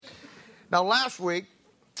Now, last week,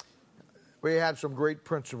 we had some great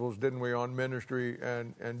principles, didn't we, on ministry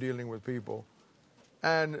and dealing with people.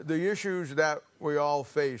 And the issues that we all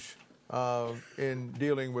face in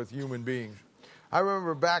dealing with human beings. I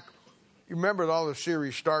remember you remember all the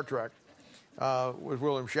series Star Trek with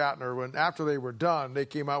William Shatner, when after they were done, they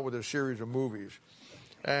came out with a series of movies.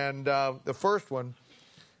 And the first one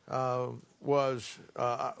was,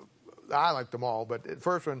 I liked them all, but the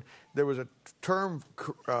first one, there was a term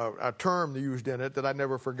used in it that I'd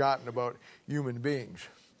never forgotten about human beings.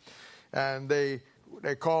 And they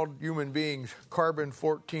called human beings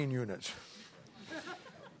carbon-14 units.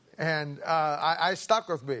 And I stuck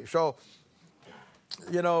with me. So,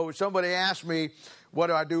 somebody asked me, what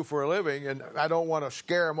do I do for a living? And I don't want to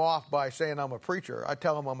scare them off by saying I'm a preacher. I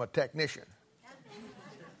tell them I'm a technician.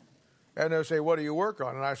 And they'll say, what do you work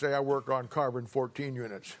on? And I say, I work on carbon-14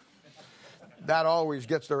 units. That always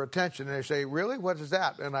gets their attention. And they say, really? What is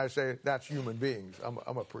that? And I say, that's human beings.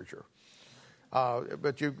 I'm a preacher.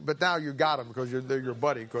 But now you got them because they're your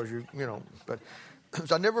buddy. But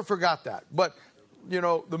so I never forgot that. But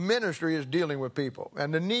the ministry is dealing with people,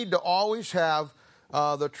 and the need to always have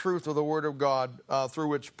the truth of the Word of God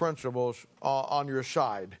through its principles on your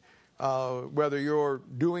side. Whether you're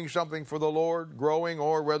doing something for the Lord, growing,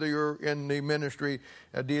 or whether you're in the ministry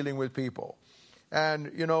dealing with people.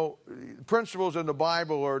 And, principles in the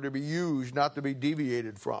Bible are to be used, not to be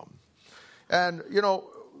deviated from. And,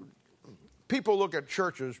 people look at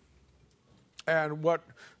churches and what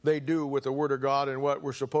they do with the Word of God and what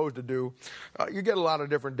we're supposed to do. You get a lot of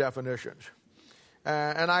different definitions.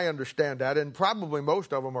 And I understand that, and probably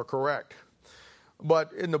most of them are correct.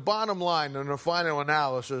 But in the bottom line, in the final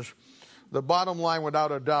analysis, the bottom line,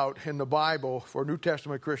 without a doubt, in the Bible for New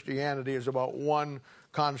Testament Christianity is about one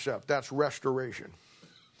concept. That's restoration.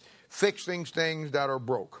 Fixing things that are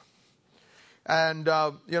broke. And,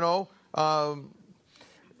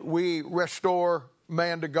 we restore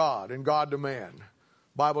man to God and God to man.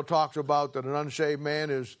 Bible talks about that an unsaved man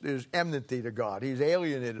is enmity to God. He's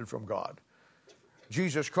alienated from God.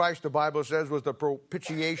 Jesus Christ, the Bible says, was the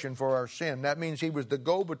propitiation for our sin. That means he was the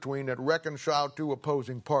go-between that reconciled two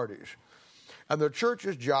opposing parties. And the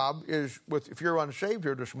church's job is, if you're unsaved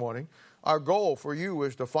here this morning, our goal for you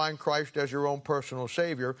is to find Christ as your own personal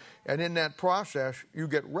Savior. And in that process, you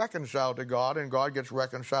get reconciled to God and God gets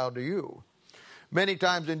reconciled to you. Many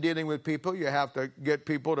times in dealing with people, you have to get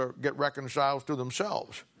people to get reconciled to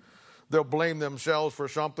themselves. They'll blame themselves for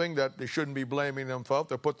something that they shouldn't be blaming themselves.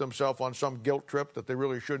 They'll put themselves on some guilt trip that they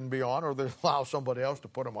really shouldn't be on, or they'll allow somebody else to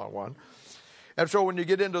put them on one. And so when you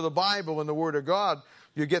get into the Bible and the Word of God,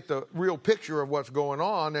 you get the real picture of what's going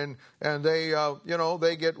on, and they,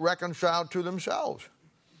 they get reconciled to themselves,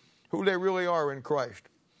 who they really are in Christ.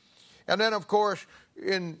 And then, of course,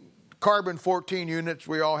 in carbon-14 units,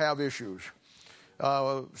 we all have issues.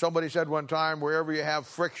 Somebody said one time, wherever you have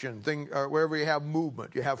friction, wherever you have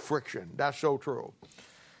movement, you have friction. That's so true.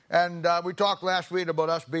 And we talked last week about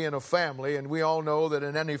us being a family, and we all know that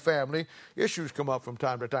in any family, issues come up from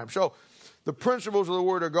time to time. So the principles of the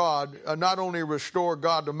Word of God not only restore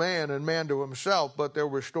God to man and man to himself, but they'll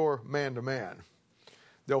restore man to man.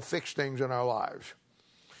 They'll fix things in our lives.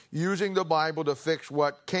 Using the Bible to fix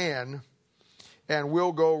what can and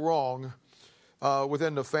will go wrong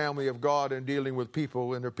within the family of God and dealing with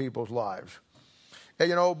people in their people's lives.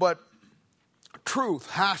 And, but truth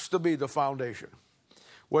has to be the foundation,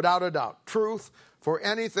 without a doubt. Truth for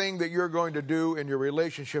anything that you're going to do in your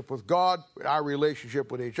relationship with God, our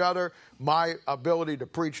relationship with each other, my ability to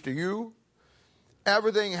preach to you.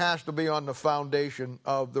 Everything has to be on the foundation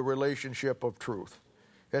of the relationship of truth.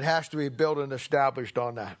 It has to be built and established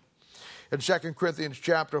on that. In 2 Corinthians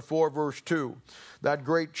chapter 4, verse 2, that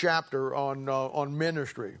great chapter on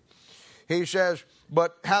ministry, he says,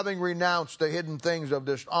 but having renounced the hidden things of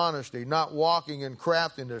dishonesty, not walking in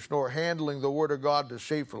craftiness, nor handling the word of God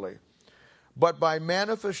deceitfully, but by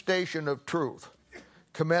manifestation of truth,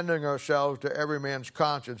 commending ourselves to every man's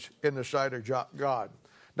conscience in the sight of God.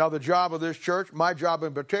 Now, the job of this church, my job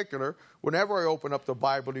in particular, whenever I open up the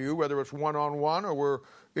Bible to you, whether it's one-on-one or we're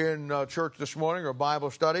in church this morning or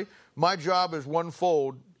Bible study, my job is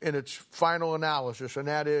one-fold in its final analysis, and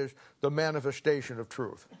that is the manifestation of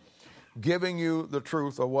truth, giving you the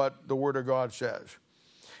truth of what the Word of God says.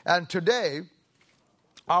 And today,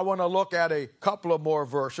 I want to look at a couple of more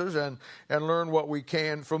verses and learn what we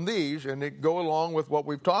can from these, and go along with what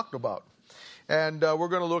we've talked about. And we're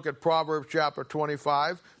going to look at Proverbs chapter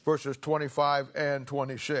 25, verses 25 and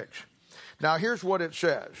 26. Now, here's what it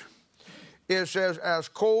says. It says, as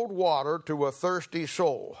cold water to a thirsty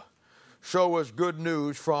soul, so is good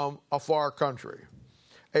news from a far country.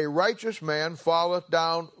 A righteous man falleth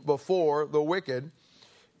down before the wicked,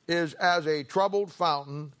 is as a troubled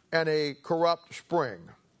fountain and a corrupt spring.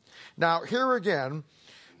 Now, here again,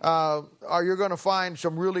 you're going to find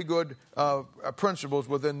some really good principles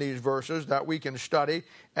within these verses that we can study.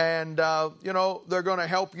 And, they're going to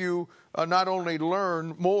help you not only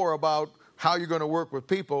learn more about how you're going to work with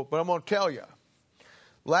people, but I'm going to tell you.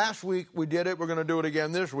 Last week we did it. We're going to do it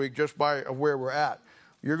again this week just by where we're at.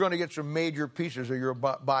 You're going to get some major pieces of your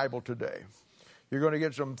Bible today. You're going to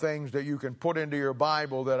get some things that you can put into your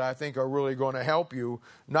Bible that I think are really going to help you,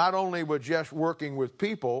 not only with just working with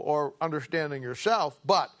people or understanding yourself,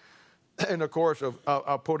 but in the course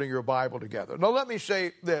of putting your Bible together. Now, let me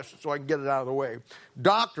say this so I can get it out of the way.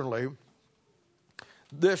 Doctrinally,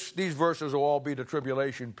 these verses will all be the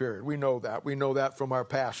tribulation period. We know that. We know that from our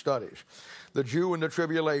past studies. The Jew in the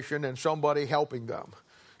tribulation and somebody helping them,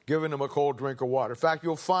 giving them a cold drink of water. In fact,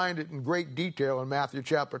 you'll find it in great detail in Matthew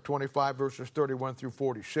chapter 25, verses 31 through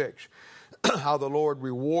 46, how the Lord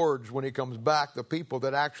rewards when he comes back the people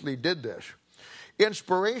that actually did this.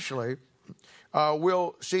 Inspirationally,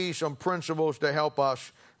 we'll see some principles to help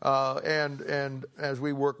us and as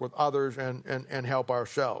we work with others and help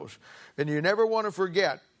ourselves. And you never want to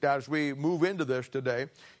forget, as we move into this today,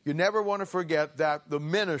 you never want to forget that the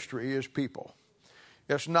ministry is people.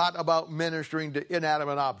 It's not about ministering to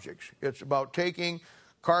inanimate objects. It's about taking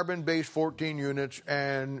carbon-based 14 units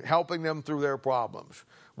and helping them through their problems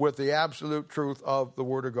with the absolute truth of the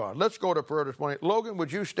Word of God. Let's go to prayer this morning. Logan,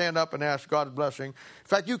 would you stand up and ask God's blessing? In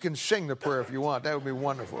fact, you can sing the prayer if you want. That would be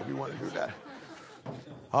wonderful if you want to do that.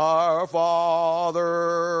 Our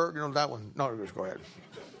Father. That one. No, just go ahead.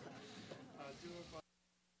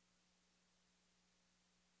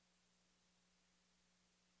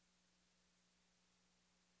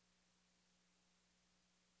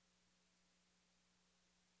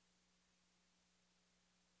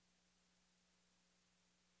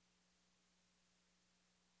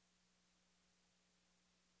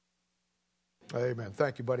 Amen.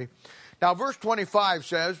 Thank you, buddy. Now, verse 25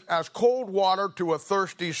 says, as cold water to a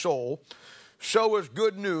thirsty soul, so is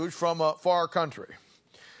good news from a far country.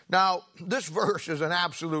 Now, this verse is an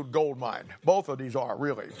absolute gold mine. Both of these are,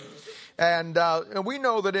 really. And we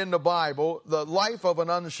know that in the Bible, the life of an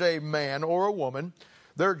unsaved man or a woman,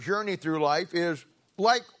 their journey through life is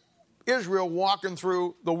like Israel walking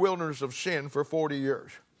through the wilderness of sin for 40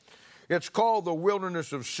 years. It's called the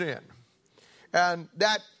wilderness of sin. And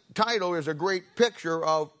that title is a great picture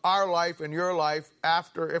of our life and your life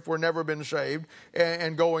if we're never been saved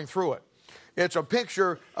and going through it. It's a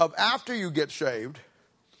picture of after you get saved,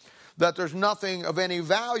 that there's nothing of any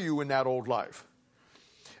value in that old life.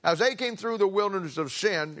 As they came through the wilderness of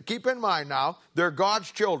sin, keep in mind now, they're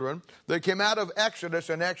God's children. They came out of Exodus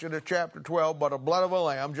in Exodus chapter 12 by the blood of a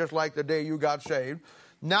lamb, just like the day you got saved.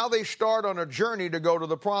 Now they start on a journey to go to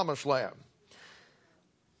the promised land.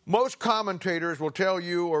 Most commentators will tell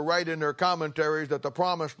you or write in their commentaries that the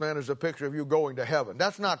promised land is a picture of you going to heaven.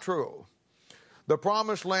 That's not true. The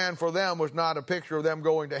promised land for them was not a picture of them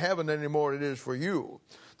going to heaven anymore than it is for you.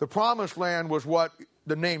 The promised land was what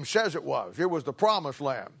the name says it was. It was the promised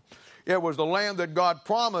land. It was the land that God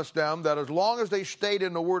promised them, that as long as they stayed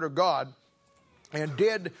in the Word of God and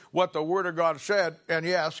did what the Word of God said, and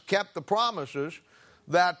yes, kept the promises,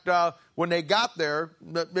 that when they got there,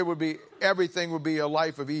 everything would be a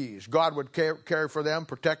life of ease. God would care for them,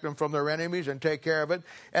 protect them from their enemies, and take care of it.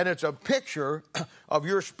 And it's a picture of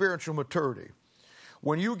your spiritual maturity.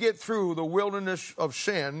 When you get through the wilderness of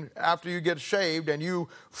sin, after you get saved, and you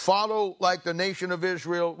follow like the nation of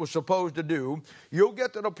Israel was supposed to do, you'll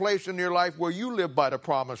get to the place in your life where you live by the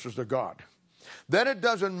promises of God. Then it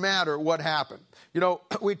doesn't matter what happened.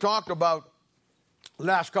 We talked about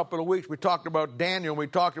last couple of weeks, we talked about Daniel, we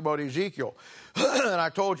talked about Ezekiel. And I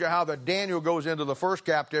told you how that Daniel goes into the first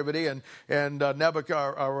captivity and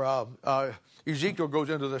Ezekiel goes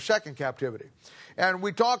into the second captivity. And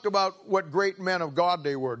we talked about what great men of God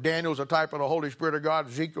they were. Daniel's a type of the Holy Spirit of God.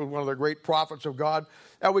 Ezekiel's one of the great prophets of God.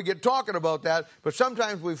 And we get talking about that, but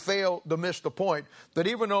sometimes we fail to miss the point that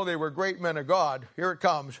even though they were great men of God, here it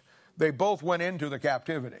comes, they both went into the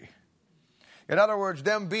captivity. In other words,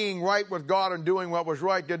 them being right with God and doing what was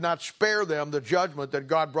right did not spare them the judgment that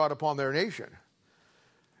God brought upon their nation.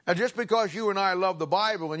 And just because you and I love the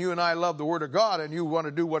Bible and you and I love the Word of God and you want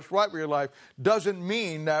to do what's right with your life doesn't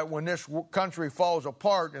mean that when this country falls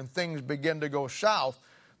apart and things begin to go south,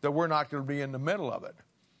 that we're not going to be in the middle of it.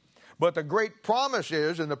 But the great promise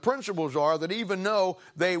is, and the principles are, that even though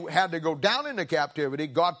they had to go down into captivity,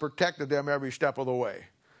 God protected them every step of the way.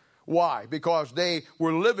 Why? Because they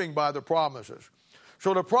were living by the promises.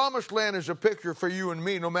 So the promised land is a picture for you and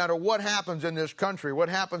me, no matter what happens in this country, what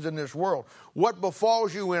happens in this world, what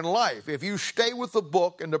befalls you in life. If you stay with the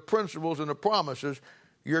book and the principles and the promises,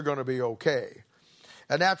 you're going to be okay.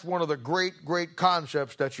 And that's one of the great, great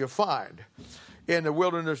concepts that you find. In the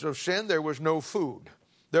wilderness of sin, there was no food.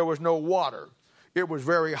 There was no water. It was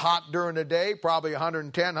very hot during the day, probably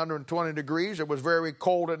 110, 120 degrees. It was very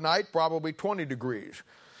cold at night, probably 20 degrees.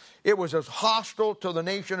 It was as hostile to the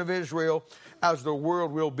nation of Israel as the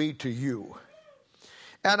world will be to you.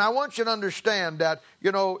 And I want you to understand that,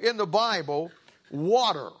 in the Bible,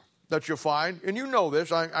 water that you find, and you know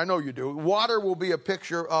this, I know you do, water will be a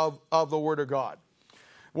picture of the Word of God.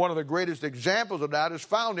 One of the greatest examples of that is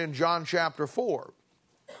found in John chapter 4.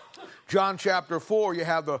 John chapter 4, you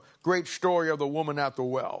have the great story of the woman at the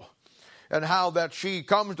well. And how that she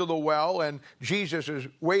comes to the well and Jesus is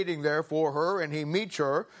waiting there for her and he meets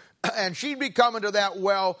her. And she'd be coming to that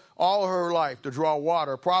well all her life to draw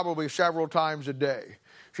water, probably several times a day.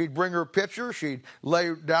 She'd bring her pitcher, she'd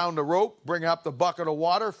lay down the rope, bring up the bucket of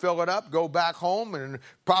water, fill it up, go back home, and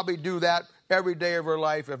probably do that every day of her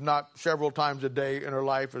life, if not several times a day in her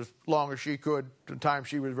life, as long as she could, the time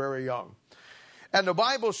she was very young. And the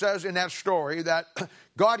Bible says in that story that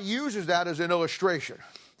God uses that as an illustration.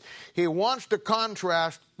 He wants to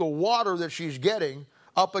contrast the water that she's getting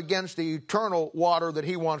up against the eternal water that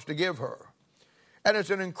he wants to give her. And it's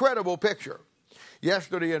an incredible picture.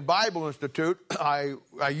 Yesterday in Bible Institute, I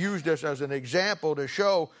used this as an example to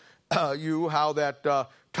show you how that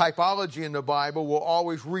typology in the Bible will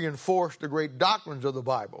always reinforce the great doctrines of the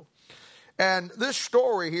Bible. And this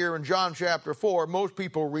story here in John chapter 4, most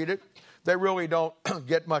people read it. They really don't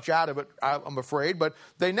get much out of it, I'm afraid, but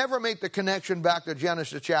they never make the connection back to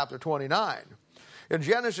Genesis chapter 29. In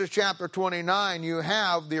Genesis chapter 29, you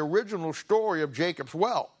have the original story of Jacob's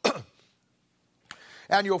well.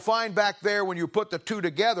 And you'll find back there, when you put the two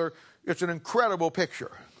together, it's an incredible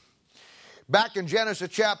picture. Back in Genesis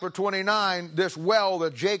chapter 29, this well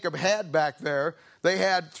that Jacob had back there, they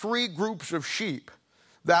had 3 groups of sheep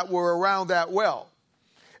that were around that well.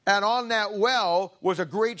 And on that well was a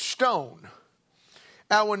great stone.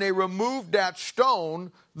 And when they removed that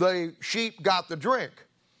stone, the sheep got the drink.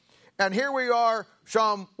 And here we are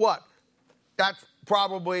that's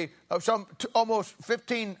probably almost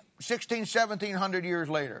 16, 1700 years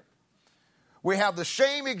later. We have the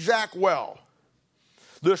same exact well.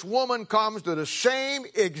 This woman comes to the same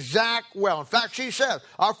exact well. In fact, she says,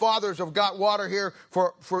 our fathers have got water here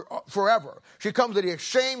for forever. She comes to the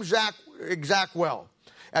same exact well.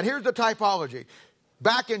 And here's the typology.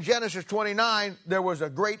 Back in Genesis 29, there was a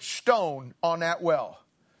great stone on that well.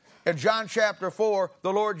 In John chapter 4,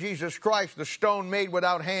 the Lord Jesus Christ, the stone made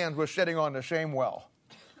without hands, was sitting on the same well.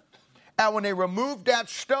 And when they removed that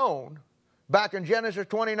stone, back in Genesis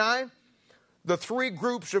 29, the 3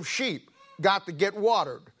 groups of sheep got to get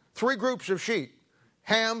watered. 3 groups of sheep,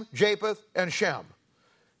 Ham, Japheth, and Shem,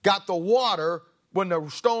 got the water when the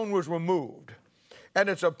stone was removed. And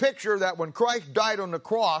it's a picture that when Christ died on the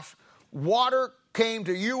cross, water came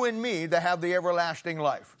to you and me to have the everlasting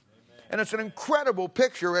life. Amen. And it's an incredible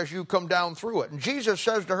picture as you come down through it. And Jesus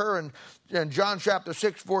says to her in John chapter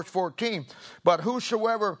 6, verse 14, but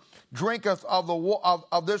whosoever drinketh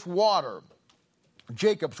of this water,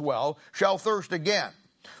 Jacob's well, shall thirst again.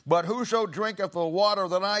 But whoso drinketh the water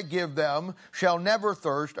that I give them shall never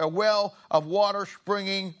thirst, a well of water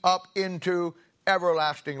springing up into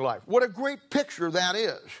everlasting life. What a great picture that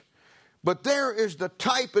is. But there is the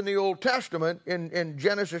type in the Old Testament in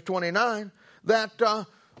Genesis 29 that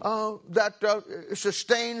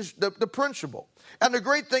sustains the principle. And the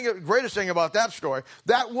greatest thing about that story,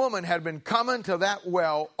 that woman had been coming to that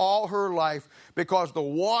well all her life because the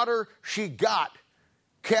water she got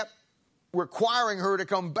kept requiring her to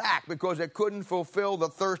come back because it couldn't fulfill the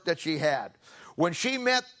thirst that she had. When she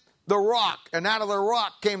met the rock, and out of the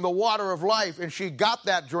rock came the water of life, and she got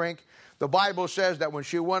that drink, the Bible says that when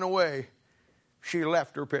she went away, she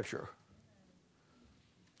left her pitcher.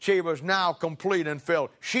 She was now complete and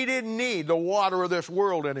filled. She didn't need the water of this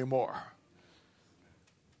world anymore.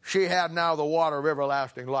 She had now the water of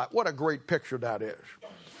everlasting life. What a great picture that is.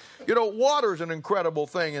 Water is an incredible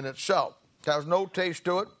thing in itself. It has no taste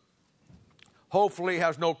to it. Hopefully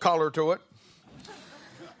has no color to it.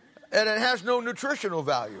 And it has no nutritional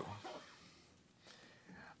value.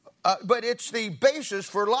 But it's the basis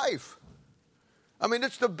for life.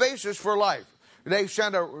 It's the basis for life.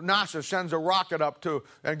 NASA sends a rocket up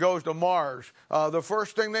and goes to Mars. The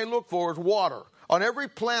first thing they look for is water. On every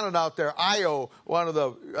planet out there, Io, one of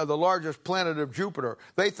the largest planet of Jupiter,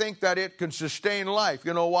 they think that it can sustain life.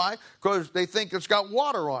 You know why? Because they think it's got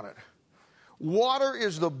water on it. water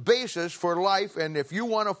is the basis for life, and if you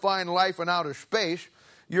want to find life in outer space,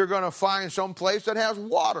 you're going to find some place that has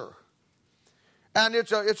water. And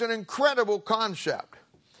it's an incredible concept.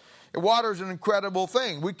 Water is an incredible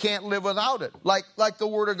thing. We can't live without it, like the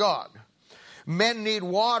Word of God. Men need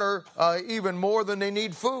water even more than they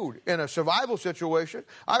need food in a survival situation.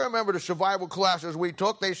 I remember the survival classes we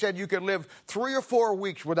took. They said you can live 3 or 4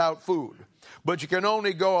 weeks without food, but you can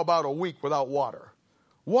only go about a week without water.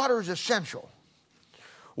 Water is essential.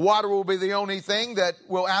 Water will be the only thing that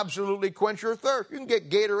will absolutely quench your thirst. You can get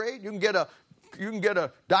Gatorade, you can get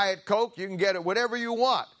a Diet Coke, you can get it whatever you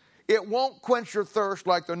want. It won't quench your thirst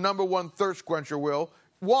like the number one thirst quencher will,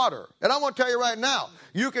 water. And I'm going to tell you right now,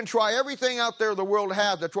 you can try everything out there the world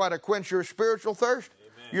has to try to quench your spiritual thirst.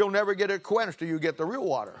 Amen. You'll never get it quenched till you get the real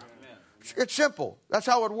water. Amen. It's simple. That's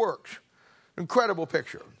how it works. Incredible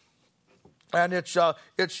picture. And it's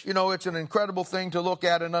an incredible thing to look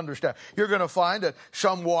at and understand. You're going to find that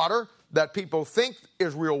some water that people think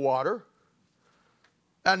is real water,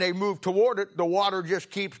 and they move toward it, the water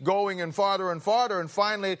just keeps going and farther, and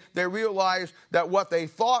finally they realize that what they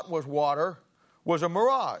thought was water was a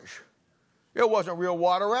mirage. It wasn't real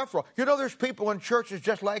water after all. You know, there's people in churches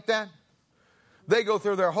just like that. They go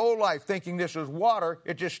through their whole life thinking this is water.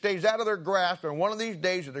 It just stays out of their grasp, and one of these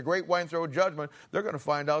days at the great white throne judgment, they're going to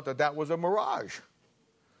find out that that was a mirage.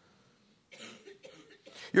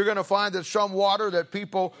 You're going to find that some water that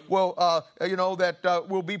people will,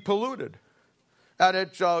 will be polluted, and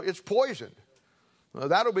it's poisoned.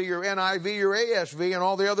 That'll be your NIV, your ASV, and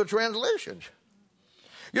all the other translations.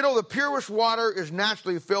 You know, the purest water is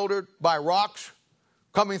naturally filtered by rocks,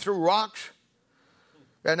 coming through rocks.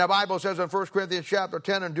 And the Bible says in 1 Corinthians chapter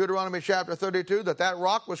 10 and Deuteronomy chapter 32 that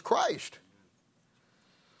rock was Christ.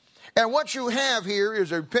 And what you have here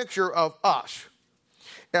is a picture of us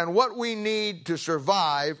and what we need to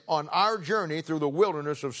survive on our journey through the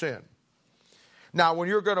wilderness of sin. Now, when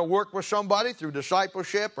you're going to work with somebody through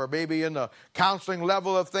discipleship or maybe in the counseling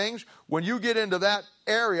level of things, when you get into that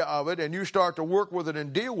area of it and you start to work with it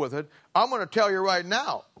and deal with it, I'm going to tell you right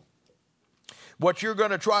now, what you're going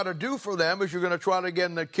to try to do for them is you're going to try to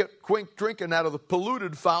get them to quit drinking out of the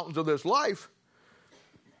polluted fountains of this life.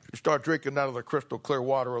 You start drinking out of the crystal clear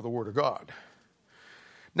water of the Word of God.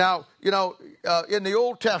 Now, in the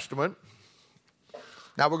Old Testament,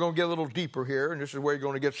 now we're going to get a little deeper here, and this is where you're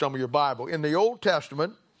going to get some of your Bible. In the Old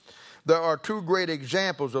Testament, there are 2 great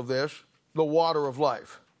examples of this, the water of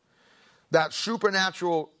life. That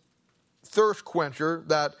supernatural thirst quencher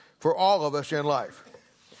that for all of us in life.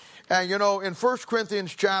 And in 1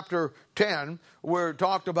 Corinthians chapter 10, we're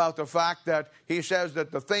talked about the fact that he says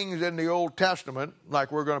that the things in the Old Testament, like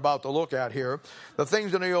we're about to look at here, the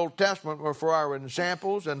things in the Old Testament were for our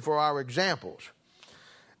examples and for our examples.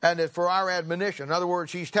 And for our admonition. In other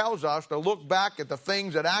words, he tells us to look back at the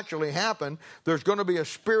things that actually happened. There's going to be a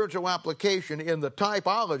spiritual application in the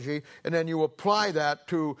typology, and then you apply that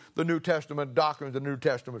to the New Testament doctrines, the New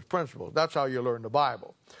Testament principles. That's how you learn the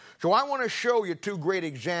Bible. So I want to show you 2 great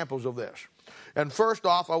examples of this. And first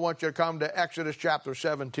off, I want you to come to Exodus chapter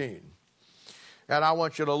 17. And I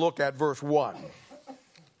want you to look at verse 1.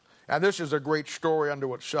 And this is a great story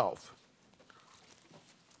unto itself.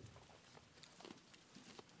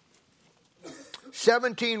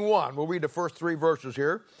 17:1. We'll read the first 3 verses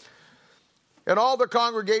here. And all the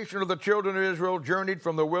congregation of the children of Israel journeyed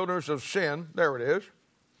from the wilderness of Sin, there it is,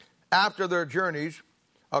 after their journeys,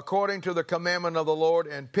 according to the commandment of the Lord,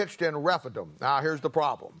 and pitched in Rephidim. Now here's the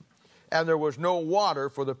problem. And there was no water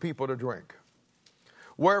for the people to drink.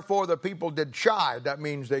 Wherefore the people did chide. That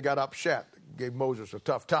means they got upset. Gave Moses a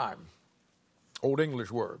tough time. Old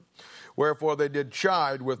English word. Wherefore they did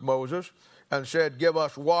chide with Moses, and said, Give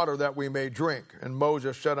us water that we may drink. And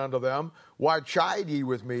Moses said unto them, Why chide ye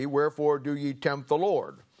with me? Wherefore do ye tempt the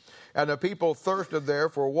Lord? And the people thirsted there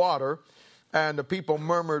for water. And the people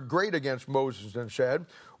murmured great against Moses, and said,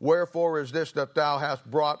 Wherefore is this that thou hast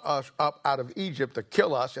brought us up out of Egypt to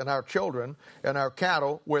kill us and our children and our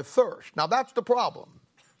cattle with thirst? Now that's the problem.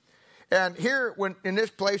 And here, in this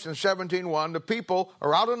place in 17:1, the people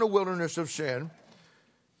are out in the wilderness of sin.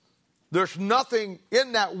 There's nothing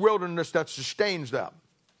in that wilderness that sustains them.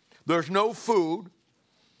 There's no food.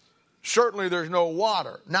 Certainly there's no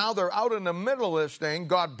water. Now they're out in the middle of this thing.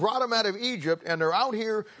 God brought them out of Egypt, and they're out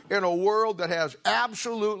here in a world that has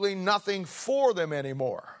absolutely nothing for them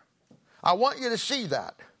anymore. I want you to see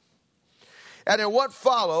that. And in what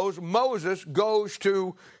follows, Moses goes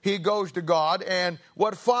to God, and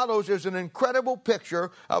what follows is an incredible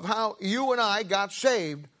picture of how you and I got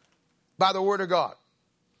saved by the Word of God.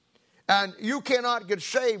 And you cannot get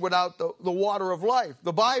saved without the water of life,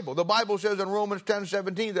 the Bible. The Bible says in Romans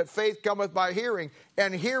 10:17 that faith cometh by hearing,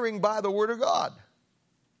 and hearing by the word of God.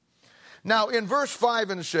 Now, in verse 5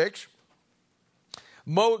 and 6,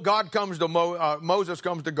 Moses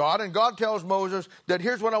comes to God, and God tells Moses that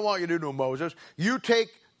here's what I want you to do, Moses. You take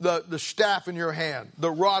the staff in your hand,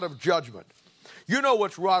 the rod of judgment. You know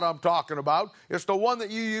which rod I'm talking about. It's the one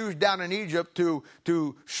that you used down in Egypt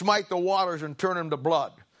to smite the waters and turn them to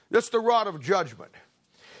blood. It's the rod of judgment.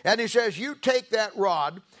 And he says, you take that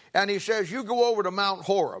rod, and he says, you go over to Mount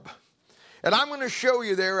Horeb. And I'm going to show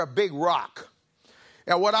you there a big rock.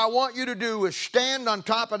 And what I want you to do is stand on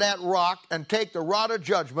top of that rock and take the rod of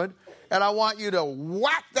judgment, and I want you to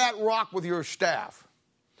whack that rock with your staff.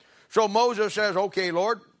 So Moses says, okay,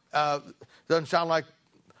 Lord, doesn't sound like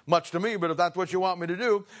much to me, but if that's what you want me to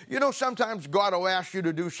do. You know, sometimes God will ask you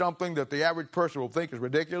to do something that the average person will think is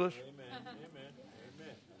ridiculous. Amen. Amen.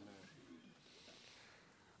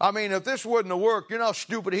 I mean, if this wouldn't have worked, you know how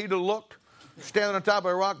stupid he'd have looked? Standing on top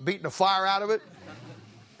of a rock, beating the fire out of it.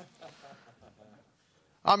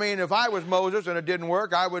 I mean, if I was Moses and it didn't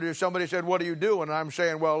work, if somebody said, what are you doing? And I'm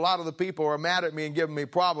saying, well, a lot of the people are mad at me and giving me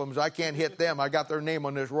problems. I can't hit them. I got their name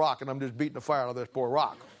on this rock, and I'm just beating the fire out of this poor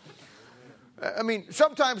rock. I mean,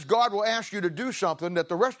 sometimes God will ask you to do something that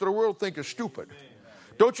the rest of the world think is stupid.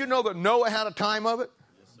 Don't you know that Noah had a time of it?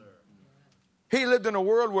 Yes, sir. He lived in a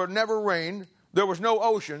world where it never rained. There was no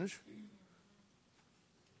oceans.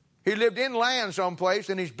 He lived inland someplace,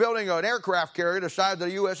 and he's building an aircraft carrier the size of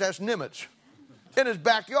the USS Nimitz in his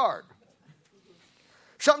backyard.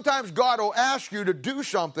 Sometimes God will ask you to do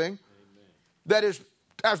something that is,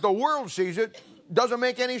 as the world sees it, doesn't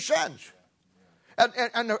make any sense.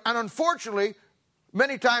 And unfortunately,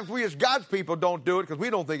 many times we as God's people don't do it because we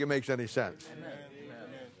don't think it makes any sense. Amen.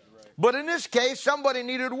 But in this case, somebody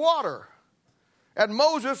needed water. And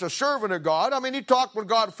Moses, a servant of God, I mean, he talked with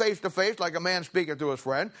God face to face like a man speaking to his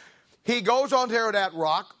friend. He goes on there to that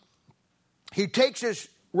rock. He takes his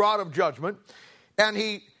rod of judgment, and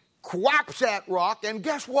he whaps that rock, and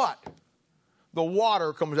guess what? The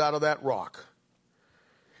water comes out of that rock.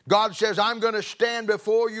 God says, I'm going to stand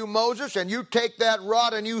before you, Moses, and you take that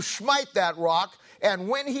rod and you smite that rock. And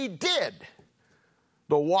when he did,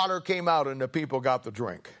 the water came out and the people got the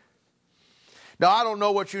drink. Now, I don't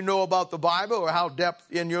know what you know about the Bible or how depth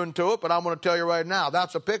you're into it, but I'm going to tell you right now,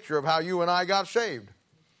 that's a picture of how you and I got saved.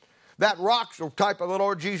 That rock's a type of the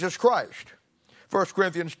Lord Jesus Christ. 1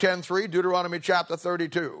 Corinthians 10:3, Deuteronomy chapter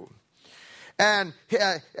 32. And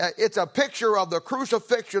it's a picture of the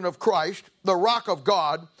crucifixion of Christ, the rock of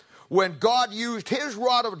God, when God used his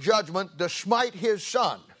rod of judgment to smite his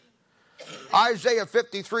son. Isaiah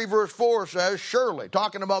 53 verse 4 says, surely,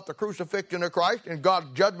 talking about the crucifixion of Christ and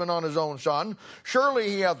God's judgment on his own son, surely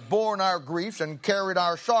he hath borne our griefs and carried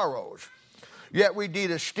our sorrows. Yet we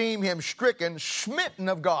did esteem him stricken, smitten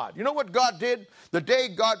of God. You know what God did? The day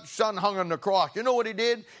God's son hung on the cross, you know what he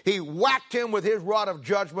did? He whacked him with his rod of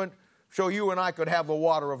judgment so you and I could have the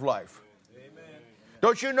water of life. Amen.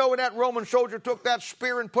 Don't you know when that Roman soldier took that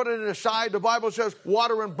spear and put it in his side, the Bible says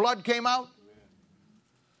water and blood came out?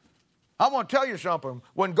 I want to tell you something.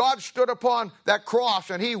 When God stood upon that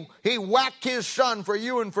cross and he whacked his son for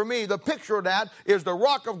you and for me, the picture of that is the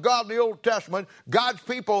rock of God in the Old Testament. God's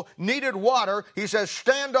people needed water. He says,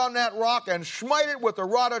 stand on that rock and smite it with the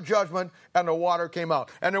rod of judgment, and the water came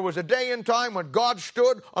out. And there was a day in time when God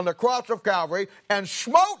stood on the cross of Calvary and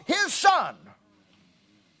smote his son.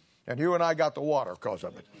 And you and I got the water because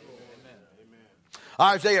of it.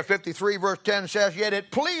 Amen. Isaiah 53 verse 10 says, yet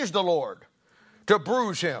it pleased the Lord to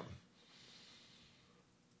bruise him,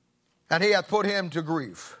 and he hath put him to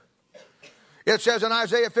grief. It says in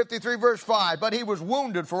Isaiah 53 verse 5, but he was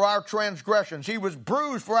wounded for our transgressions. He was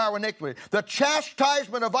bruised for our iniquity. The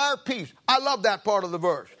chastisement of our peace. I love that part of the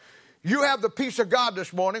verse. You have the peace of God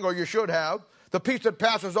this morning, or you should have. The peace that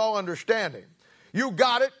passes all understanding. You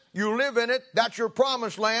got it. You live in it. That's your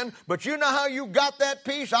promised land. But you know how you got that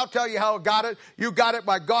peace? I'll tell you how I got it. You got it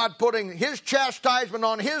by God putting his chastisement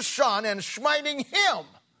on his son and smiting him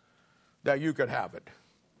that you could have it.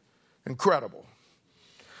 Incredible.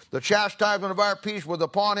 The chastisement of our peace was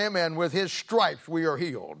upon him, and with his stripes we are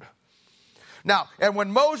healed. Now, and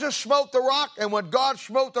when Moses smote the rock, and when God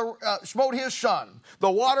smote his son, the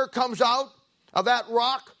water comes out of that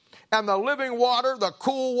rock, and the living water, the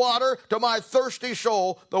cool water to my thirsty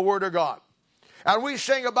soul, the word of God. And we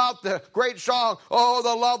sing about the great song, oh,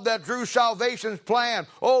 the love that drew salvation's plan.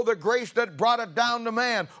 Oh, the grace that brought it down to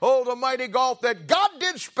man. Oh, the mighty gulf that God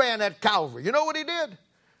did span at Calvary. You know what he did?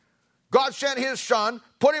 God sent his son,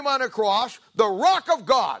 put him on a cross, the rock of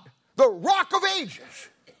God, the rock of ages.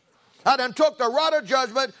 and then took the rod of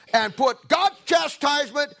judgment and put God's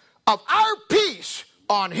chastisement of our peace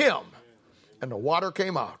on him. And the water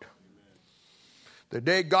came out. The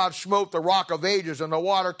day God smote the rock of ages and the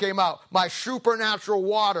water came out, my supernatural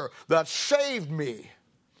water that saved me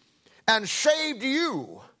and saved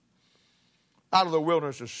you out of the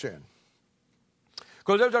wilderness of sin.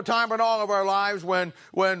 Because there's a time in all of our lives when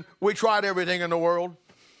we tried everything in the world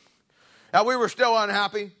and we were still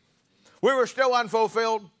unhappy. We were still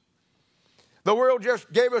unfulfilled. The world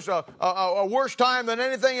just gave us a worse time than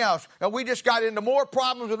anything else. And we just got into more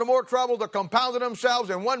problems and more trouble that compounded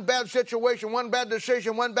themselves in one bad situation, one bad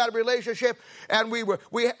decision, one bad relationship. And we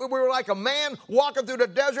were like a man walking through the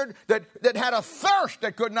desert that had a thirst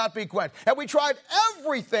that could not be quenched. And we tried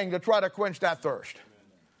everything to try to quench that thirst.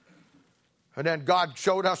 And then God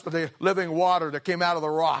showed us the living water that came out of the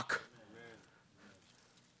rock.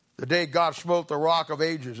 The day God smote the rock of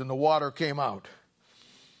ages and the water came out.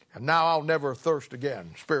 And now I'll never thirst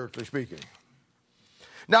again, spiritually speaking.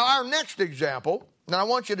 Now our next example, and I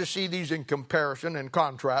want you to see these in comparison and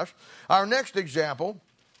contrast. Our next example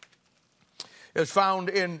is found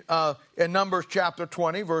in Numbers chapter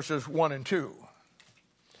 20, verses 1 and 2.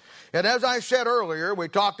 And as I said earlier, we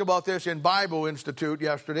talked about this in Bible Institute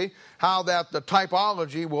yesterday, how that the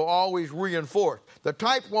typology will always reinforce. The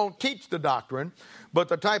type won't teach the doctrine, but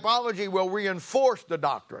the typology will reinforce the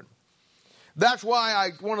doctrine. That's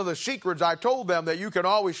why one of the secrets I told them that you can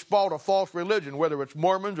always spot a false religion, whether it's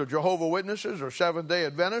Mormons or Jehovah's Witnesses or Seventh-day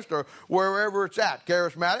Adventists or wherever it's at,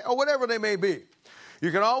 charismatic or whatever they may be.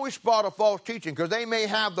 You can always spot a false teaching because they may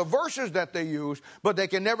have the verses that they use, but they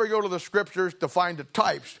can never go to the scriptures to find the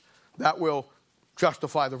types that will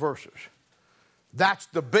justify the verses. That's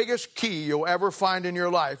the biggest key you'll ever find in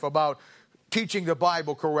your life about teaching the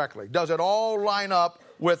Bible correctly. Does it all line up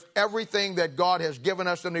with everything that God has given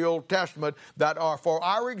us in the Old Testament that are for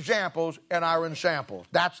our examples and our ensamples?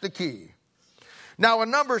 That's the key. Now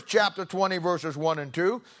in Numbers chapter 20 verses 1 and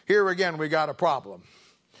 2, here again we got a problem.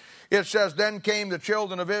 It says, then came the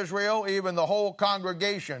children of Israel, even the whole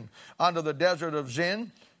congregation, unto the desert of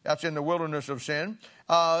Zin. That's in the wilderness of Sin.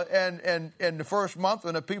 And in the first month,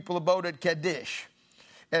 and the people abode at Kadesh.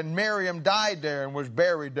 And Miriam died there and was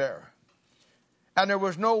buried there. And there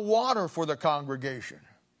was no water for the congregation.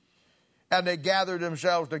 And they gathered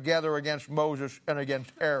themselves together against Moses and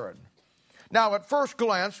against Aaron. Now, at first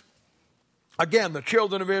glance, again, the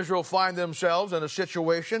children of Israel find themselves in a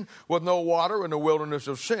situation with no water in the wilderness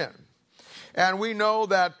of Sin. And we know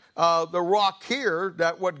that the rock here,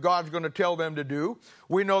 that what God's going to tell them to do,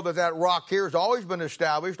 we know that that rock here has always been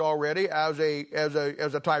established already as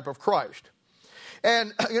a type of Christ.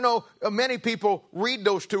 And, you know, many people read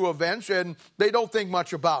those two events and they don't think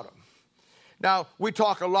much about them. Now, we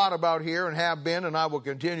talk a lot about here and have been, and I will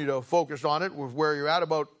continue to focus on it with where you're at,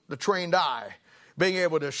 about the trained eye. Being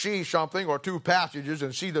able to see something or two passages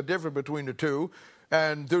and see the difference between the two,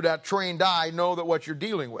 and through that trained eye know that what you're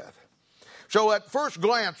dealing with. So at first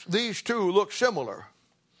glance, these two look similar.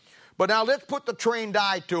 But now let's put the trained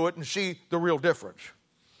eye to it and see the real difference.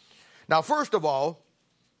 Now, first of all,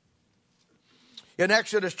 in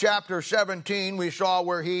Exodus chapter 17, we saw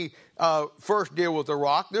where he first deal with the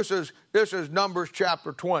rock. This is Numbers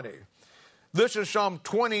chapter 20. This is some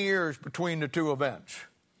 20 years between the two events.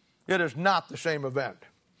 It is not the same event.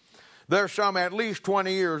 There's some at least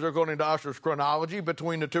 20 years, according to Ussher's chronology,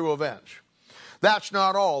 between the two events. That's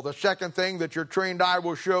not all. The second thing that your trained eye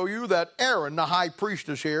will show you, that Aaron, the high priest,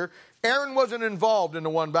 is here. Aaron wasn't involved in the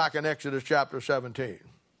one back in Exodus chapter 17.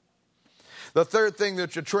 The third thing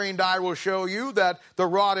that your trained eye will show you, that the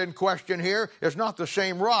rod in question here is not the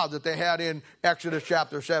same rod that they had in Exodus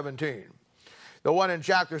chapter 17. The one in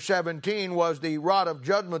chapter 17 was the rod of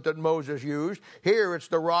judgment that Moses used. Here it's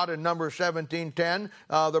the rod in Numbers 17:10,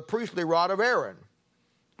 the priestly rod of Aaron.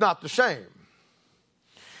 Not the same.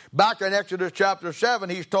 Back in Exodus chapter 7,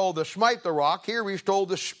 he's told to smite the rock. Here he's told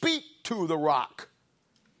to speak to the rock.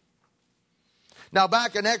 Now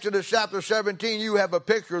back in Exodus chapter 17, you have a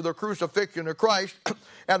picture of the crucifixion of Christ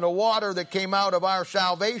and the water that came out of our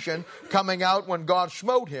salvation coming out when God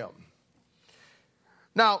smote him.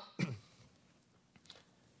 Now,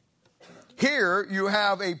 here you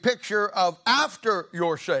have a picture of after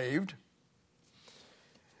you're saved.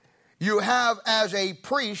 You have as a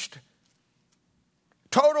priest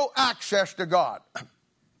total access to God.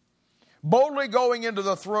 Boldly going into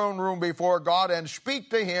the throne room before God and speak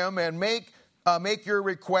to him and make your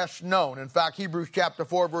requests known. In fact, Hebrews chapter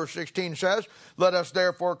 4 verse 16 says, let us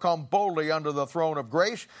therefore come boldly unto the throne of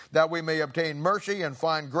grace, that we may obtain mercy and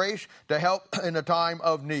find grace to help in the time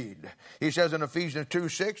of need. He says in Ephesians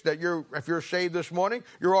 2:6 that if you're saved this morning,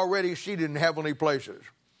 you're already seated in heavenly places.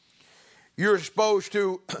 You're supposed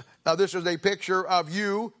to, now this is a picture of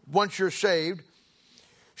you, once you're saved,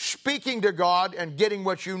 speaking to God and getting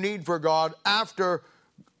what you need for God after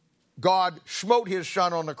God smote his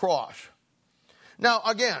son on the cross. Now,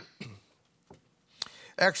 again,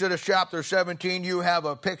 Exodus chapter 17, you have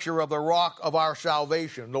a picture of the rock of our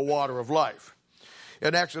salvation, the water of life.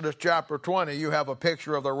 In Exodus chapter 20, you have a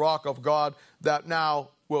picture of the rock of God that now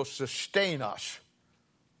will sustain us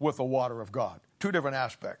with the water of God. Two different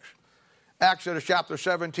aspects. Exodus chapter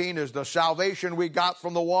 17 is the salvation we got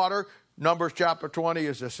from the water. Numbers chapter 20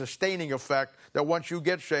 is the sustaining effect that once you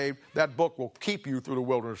get saved, that book will keep you through the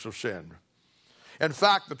wilderness of sin. In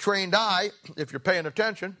fact, the trained eye, if you're paying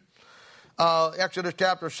attention, Exodus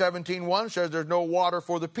chapter 17:1 says there's no water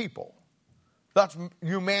for the people. That's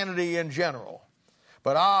humanity in general.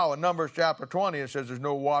 But in Numbers chapter 20 it says there's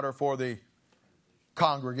no water for the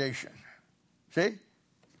congregation. See?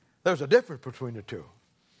 There's a difference between the two.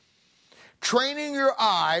 Training your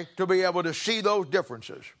eye to be able to see those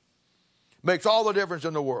differences makes all the difference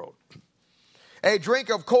in the world. A drink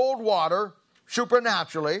of cold water,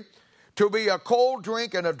 supernaturally, to be a cold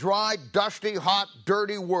drink in a dry, dusty, hot,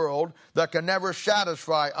 dirty world that can never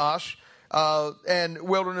satisfy us and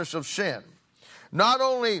wilderness of sin. Not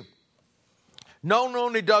only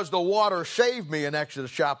does the water save me in Exodus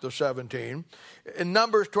chapter 17, in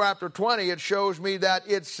Numbers chapter 20 it shows me that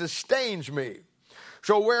it sustains me.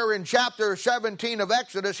 So where in chapter 17 of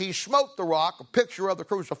Exodus he smote the rock, a picture of the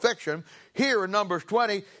crucifixion, here in Numbers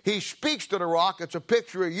 20 he speaks to the rock. It's a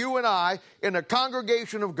picture of you and I in the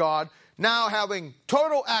congregation of God now having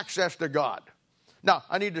total access to God. Now,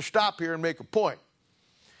 I need to stop here and make a point.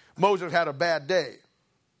 Moses had a bad day.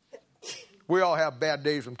 We all have bad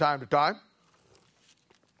days from time to time.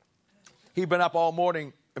 He'd been up all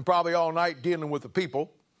morning and probably all night dealing with the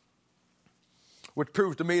people, which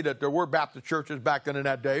proves to me that there were Baptist churches back then in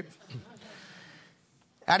that day.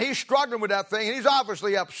 And he's struggling with that thing, and he's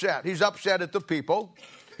obviously upset. He's upset at the people.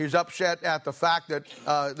 He's upset at the fact that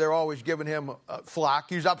they're always giving him flack.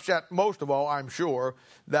 He's upset, most of all, I'm sure,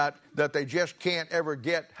 that they just can't ever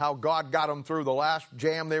get how God got them through the last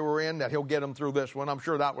jam they were in, that he'll get them through this one. I'm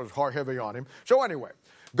sure that was hard, heavy on him. So anyway,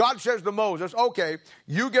 God says to Moses, okay,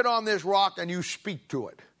 you get on this rock and you speak to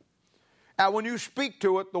it. And when you speak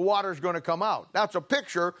to it, the water's going to come out. That's a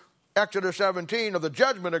picture, Exodus 17, of the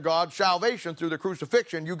judgment of God, salvation through the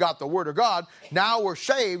crucifixion. You got the word of God. Now we're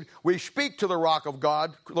saved. We speak to the rock of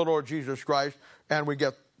God, the Lord Jesus Christ, and we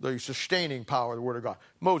get the sustaining power of the word of God.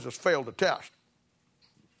 Moses failed the test.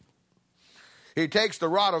 He takes the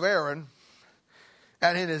rod of Aaron,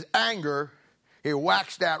 and in his anger, he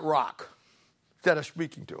whacks that rock instead of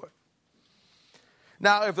speaking to it.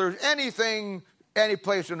 Now, if there's anything, any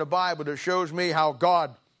place in the Bible that shows me how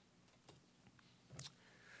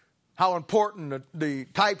important the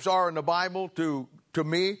types are in the Bible to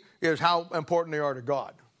me, is how important they are to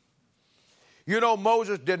God. You know,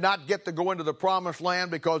 Moses did not get to go into the promised land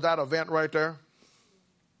because of that event right there.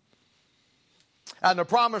 And the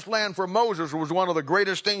promised land for Moses was one of the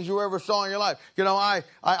greatest things you ever saw in your life. You know, I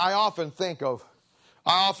often think about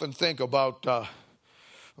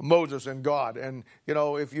Moses and God. And, you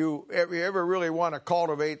know, if you ever really want to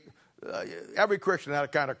cultivate, every Christian had to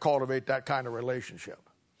kind of cultivate that kind of relationship.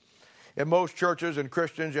 In most churches and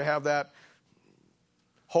Christians, you have that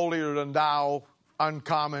holier than thou,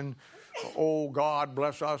 uncommon, oh, God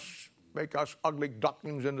bless us, make us ugly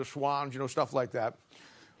ducklings into swans, you know, stuff like that.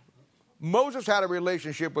 Moses had a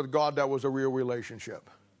relationship with God that was a real relationship.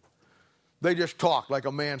 They just talked like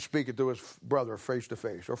a man speaking to his brother face to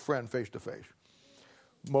face or friend face to face.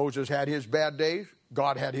 Moses had his bad days.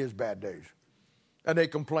 God had his bad days. And they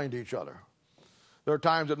complained to each other. There are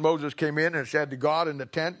times that Moses came in and said to God in the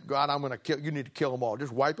tent, God, I'm going to kill, you need to kill them all.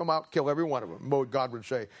 Just wipe them out, kill every one of them. God would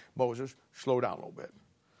say, Moses, slow down a little bit.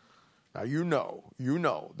 Now you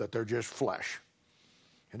know that they're just flesh.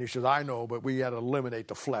 And he says, I know, but we had to eliminate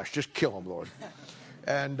the flesh. Just kill them, Lord.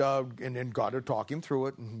 And then God would talk him through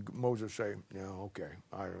it, and Moses say, yeah, okay,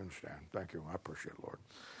 I understand. Thank you. I appreciate it, Lord.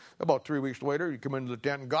 About 3 weeks later, you come into the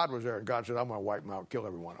tent, and God was there. And God said, I'm going to wipe them out, kill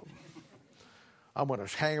every one of them. I'm going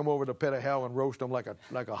to hang them over the pit of hell and roast them like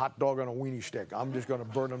a hot dog on a weenie stick. I'm just going to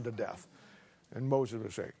burn them to death. And Moses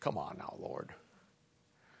would say, come on now, Lord.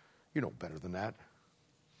 You know better than that.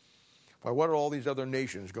 Why, what are all these other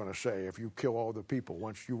nations going to say if you kill all the people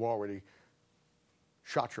once you already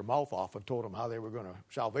shot your mouth off and told them how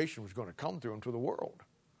salvation was going to come through into the world?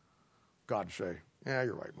 God would say, yeah,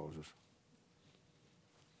 you're right, Moses.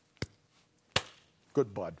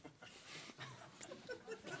 Good bud.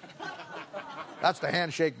 That's the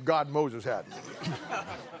handshake God and Moses had.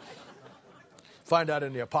 Find out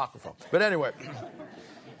in the Apocrypha. But anyway,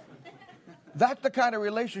 That's the kind of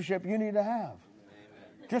relationship you need to have.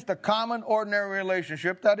 Just a common, ordinary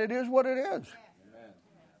relationship that it is what it is.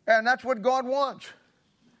 And that's what God wants.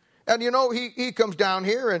 And, you know, he comes down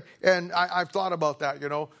here, and I've thought about that, you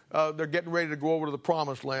know. They're getting ready to go over to the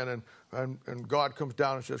promised land, and God comes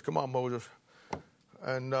down and says, come on, Moses,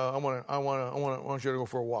 and I want you to go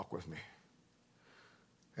for a walk with me.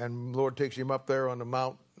 And the Lord takes him up there on the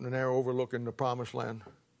mountain, and they're overlooking the promised land.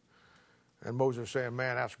 And Moses is saying,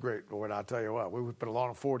 man, that's great, Lord. I'll tell you what, we've been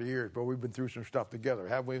along 40 years, but we've been through some stuff together,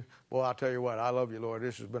 haven't we? Well, I'll tell you what, I love you, Lord.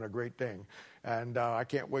 This has been a great thing. And I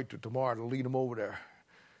can't wait till tomorrow to lead them over there.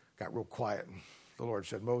 Got real quiet, and the Lord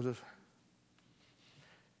said, Moses,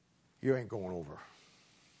 you ain't going over.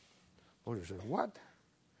 Moses said, what?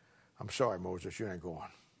 I'm sorry, Moses, you ain't going.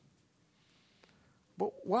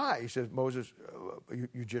 But why? He says, Moses,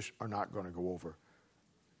 you just are not going to go over.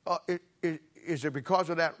 Is it because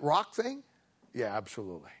of that rock thing? Yeah,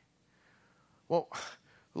 absolutely. Well,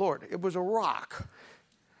 Lord, it was a rock.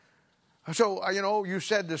 So, you know, you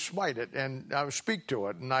said to smite it and speak to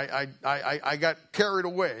it, and I got carried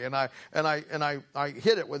away, and I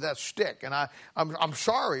hit it with that stick, and I'm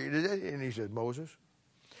sorry. And he said, Moses,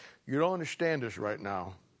 you don't understand this right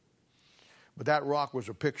now, but that rock was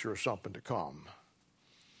a picture of something to come.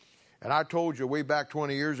 And I told you way back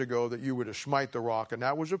 20 years ago that you were to smite the rock, and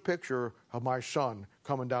that was a picture of my son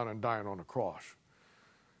coming down and dying on the cross.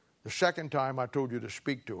 The second time I told you to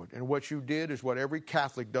speak to it. And what you did is what every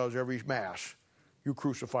Catholic does every Mass. You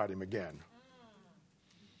crucified him again.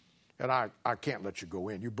 And I can't let you go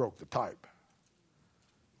in. You broke the type.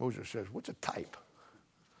 Moses says, what's a type?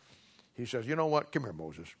 He says, you know what? Come here,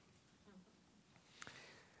 Moses.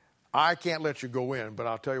 I can't let you go in, but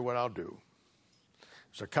I'll tell you what I'll do.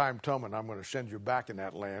 So Chaim Tumman, I'm going to send you back in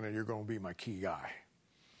that land, and you're going to be my key guy.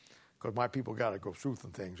 Because my people got to go through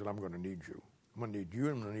some things, and I'm going to need you. I'm going to need you,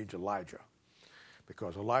 and I'm going to need Elijah.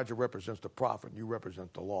 Because Elijah represents the prophet, and you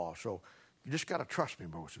represent the law. So you just got to trust me,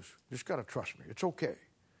 Moses. You just got to trust me. It's okay.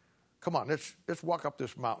 Come on, let's walk up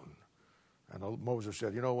this mountain. And Moses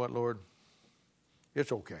said, you know what, Lord?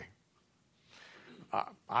 It's okay.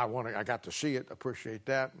 I got to see it, appreciate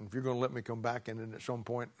that. And if you're going to let me come back in at some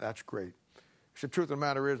point, that's great. The truth of the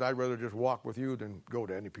matter is, I'd rather just walk with you than go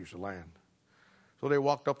to any piece of land. So they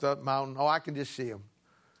walked up that mountain. Oh, I can just see them.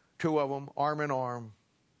 Two of them, arm in arm,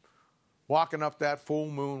 walking up that full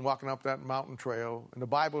moon, walking up that mountain trail. And the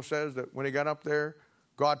Bible says that when he got up there,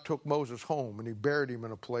 God took Moses home, and he buried him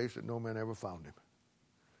in a place that no man ever found him.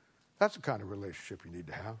 That's the kind of relationship you need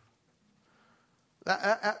to have.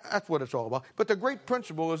 That's what it's all about. But the great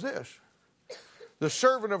principle is this. The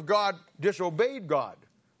servant of God disobeyed God.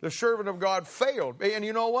 The servant of God failed. And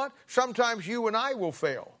you know what? Sometimes you and I will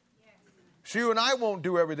fail. So you and I won't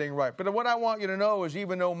do everything right. But what I want you to know is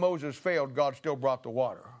even though Moses failed, God still brought the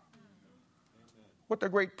water. What the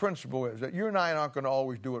great principle is, that you and I aren't going to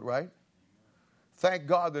always do it right. Thank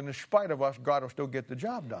God that in spite of us, God will still get the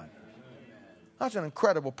job done. That's an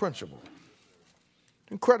incredible principle.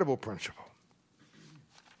 Incredible principle.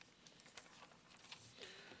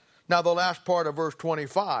 Now the last part of verse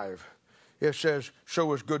 25, it says,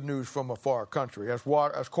 so is good news from a far country. As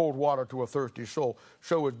cold water to a thirsty soul,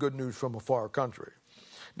 so is good news from a far country.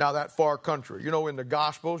 Now that far country, you know, in the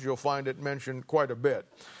Gospels, you'll find it mentioned quite a bit.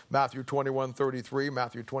 Matthew 21:33,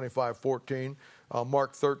 Matthew 25:14,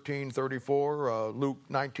 Mark 13:34, Luke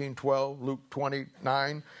 19:12, Luke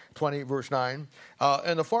 20 verse 9.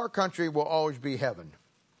 And the far country will always be heaven.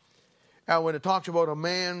 And when it talks about a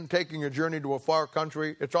man taking a journey to a far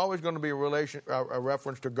country, it's always going to be a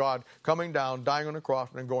reference to God coming down, dying on the cross,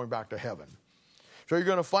 and then going back to heaven. So you're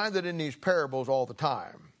going to find that in these parables all the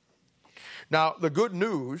time. Now, the good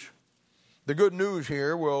news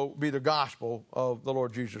here will be the gospel of the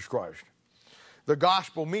Lord Jesus Christ. The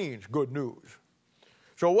gospel means good news.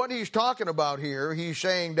 So what he's talking about here, he's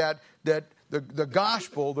saying that the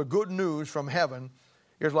gospel, the good news from heaven,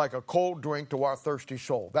 is like a cold drink to our thirsty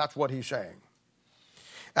soul. That's what he's saying.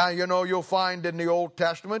 And you know, you'll find in the Old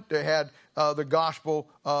Testament, they had the gospel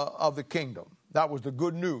of the kingdom. That was the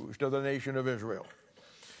good news to the nation of Israel.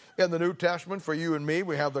 In the New Testament, for you and me,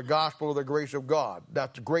 we have the gospel of the grace of God.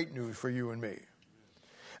 That's great news for you and me.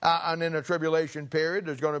 And in the tribulation period,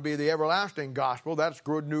 there's going to be the everlasting gospel. That's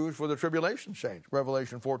good news for the tribulation saints,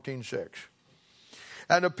 Revelation 14:6.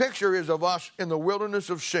 And the picture is of us in the wilderness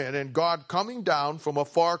of sin and God coming down from a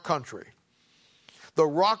far country. The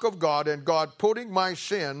rock of God and God putting my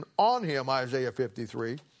sin on him, Isaiah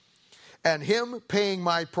 53, and him paying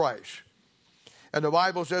my price. And the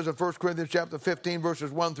Bible says in 1 Corinthians chapter 15,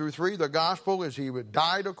 verses 1 through 3, the gospel is he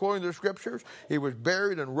died according to the Scriptures, he was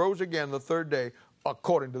buried and rose again the third day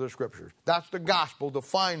according to the Scriptures. That's the gospel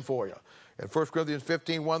defined for you. And 1 Corinthians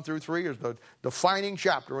 15, 1 through 3 is the defining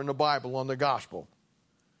chapter in the Bible on the gospel.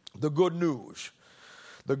 The good news.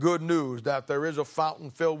 The good news that there is a fountain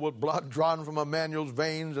filled with blood drawn from Emmanuel's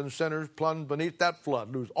veins, and sinners plunged beneath that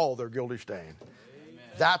flood lose all their guilty stain. Amen.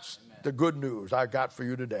 That's the good news I got for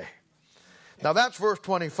you today. Now that's verse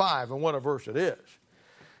 25, and what a verse it is.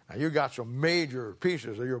 Now you got some major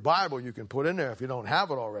pieces of your Bible you can put in there if you don't have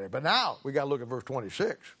it already. But now we got to look at verse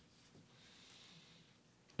 26.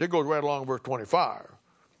 It goes right along with verse 25.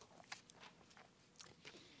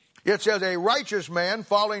 It says, a righteous man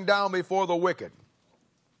falling down before the wicked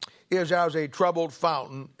is as a troubled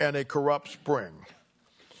fountain and a corrupt spring.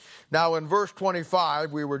 Now in verse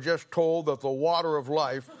 25, we were just told that the water of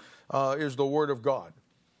life is the word of God,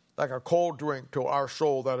 like a cold drink to our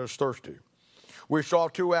soul that is thirsty. We saw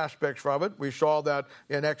two aspects of it. We saw that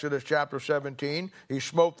in Exodus chapter 17, he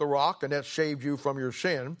smote the rock, and that saved you from your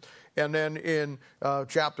sin. And then in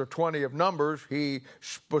chapter 20 of Numbers, he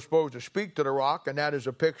was supposed to speak to the rock, and that is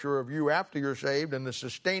a picture of you after you're saved and the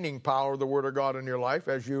sustaining power of the Word of God in your life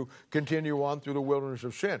as you continue on through the wilderness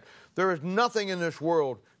of sin. There is nothing in this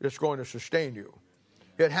world that's going to sustain you.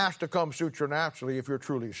 It has to come supernaturally if you're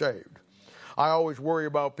truly saved. I always worry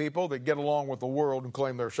about people that get along with the world and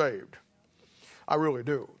claim they're saved. I really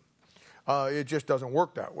do. It just doesn't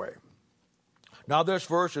work that way. Now, this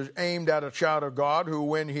verse is aimed at a child of God who,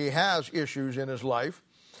 when he has issues in his life,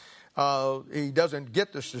 he doesn't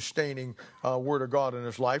get the sustaining Word of God in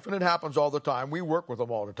his life, and it happens all the time. We work with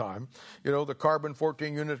them all the time. You know, the carbon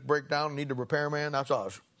 14 units break down, need a repairman, that's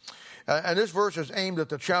us. And this verse is aimed at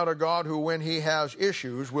the child of God who, when he has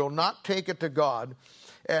issues, will not take it to God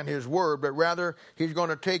and his Word, but rather he's going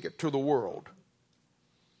to take it to the world.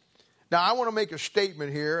 Now, I want to make a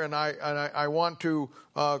statement here, and I want to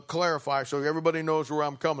clarify so everybody knows where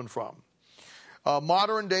I'm coming from.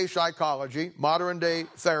 Modern-day psychology, modern-day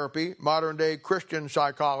therapy, modern-day Christian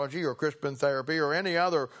psychology or Christian therapy or any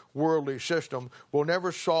other worldly system will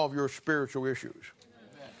never solve your spiritual issues.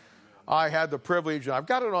 Amen. I had the privilege, and I've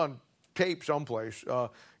got it on tape someplace,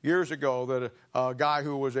 years ago, that a guy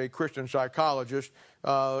who was a Christian psychologist,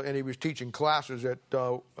 and he was teaching classes at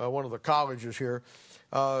one of the colleges here,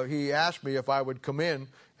 he asked me if I would come in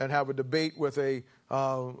and have a debate with a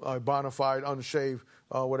bona fide, unsaved,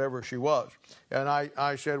 whatever she was. And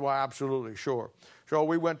I said, well, absolutely, sure. So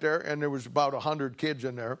we went there, and there was about 100 kids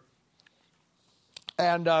in there.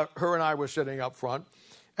 And her and I were sitting up front.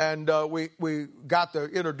 And we got to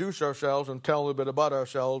introduce ourselves and tell a little bit about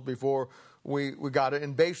ourselves before we got it.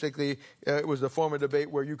 And basically, it was the form of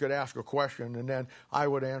debate where you could ask a question, and then I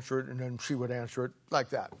would answer it, and then she would answer it like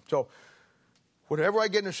that. So whenever I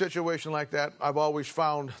get in a situation like that, I've always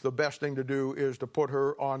found the best thing to do is to put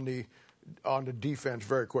her on the defense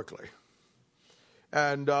very quickly.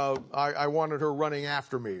 And I wanted her running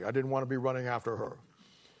after me. I didn't want to be running after her.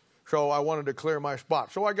 So I wanted to clear my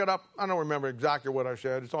spot. So I got up. I don't remember exactly what I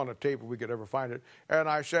said. It's on the tape if we could ever find it. And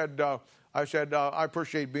I said, I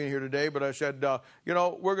appreciate being here today, but I said,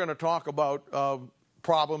 we're going to talk about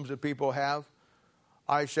problems that people have.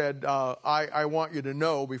 I said, I want you to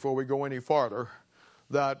know before we go any farther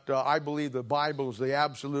that I believe the Bible is the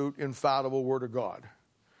absolute, infallible Word of God.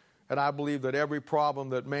 And I believe that every problem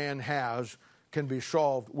that man has can be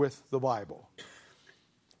solved with the Bible.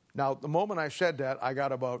 Now, the moment I said that, I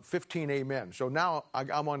got about 15 amen. So now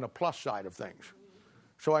I'm on the plus side of things.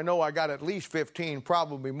 So I know I got at least 15,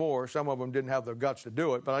 probably more. Some of them didn't have the guts to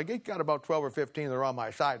do it. But I got about 12 or 15 that are on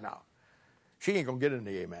my side now. She ain't going to get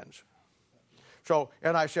any amens. So,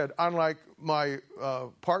 and I said, unlike my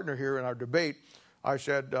partner here in our debate, I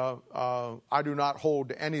said, I do not hold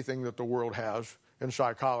to anything that the world has in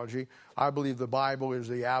psychology. I believe the Bible is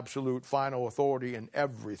the absolute final authority in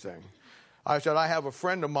everything. I said, I have a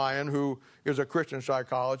friend of mine who is a Christian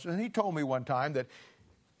psychologist, and he told me one time that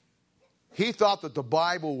he thought that the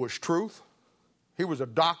Bible was truth. He was a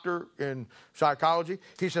doctor in psychology.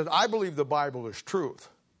 He says, I believe the Bible is truth.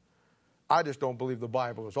 I just don't believe the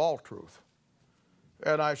Bible is all truth.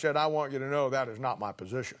 And I said, I want you to know that is not my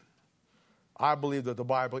position. I believe that the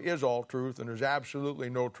Bible is all truth, and there's absolutely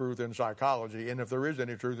no truth in psychology. And if there is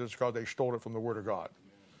any truth, it's because they stole it from the Word of God.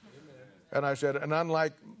 And I said, and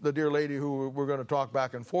unlike the dear lady who we're going to talk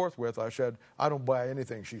back and forth with, I said, I don't buy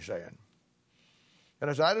anything she's saying. And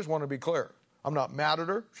I said, I just want to be clear. I'm not mad at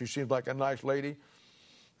her. She seems like a nice lady.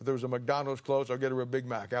 If there was a McDonald's close, I'll get her a Big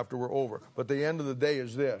Mac after we're over. But the end of the day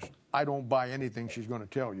is this. I don't buy anything she's going to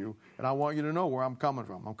tell you. And I want you to know where I'm coming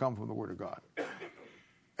from. I'm coming from the Word of God.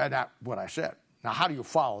 And that's what I said. Now, how do you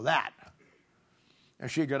follow that? And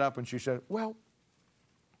she got up and she said, well,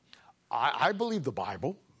 I believe the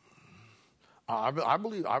Bible. I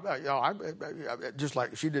believe, just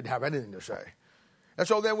like she didn't have anything to say. And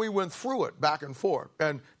so then we went through it back and forth.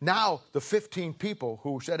 And now the 15 people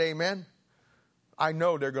who said amen, I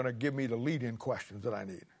know they're going to give me the lead-in questions that I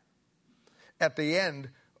need. At the end,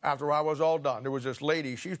 after I was all done, there was this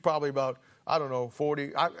lady, she's probably about,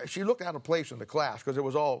 40. She looked out of place in the class because it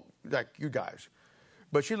was all like you guys.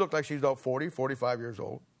 But she looked like she's about 40, 45 years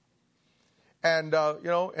old. And,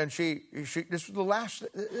 and she, this was the last,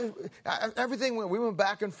 everything, we went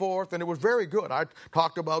back and forth, and it was very good. I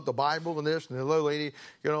talked about the Bible and this, and the little lady,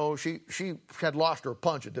 she had lost her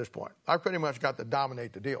punch at this point. I pretty much got to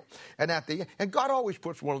dominate the deal. And and God always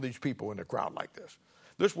puts one of these people in the crowd like this.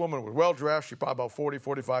 This woman was well-dressed. She's probably about 40,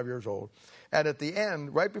 45 years old. And at the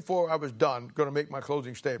end, right before I was done, going to make my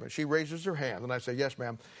closing statement, she raises her hand, and I say, yes,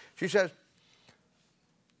 ma'am. She says,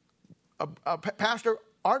 Pastor,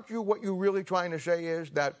 aren't you what you're really trying to say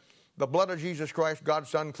is that the blood of Jesus Christ, God's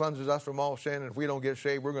Son, cleanses us from all sin, and if we don't get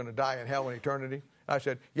saved, we're going to die in hell in eternity? I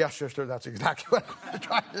said, yes, sister, that's exactly what I'm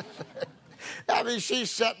trying to say. I mean, she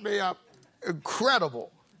set me up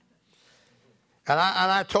incredible. And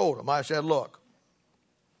I told him, I said, look,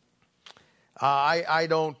 I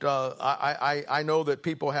know that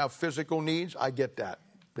people have physical needs. I get that.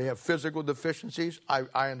 They have physical deficiencies.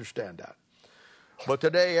 I understand that. But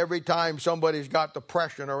today, every time somebody's got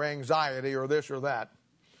depression or anxiety or this or that,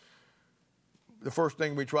 the first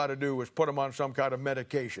thing we try to do is put them on some kind of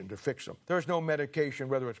medication to fix them. There's no medication,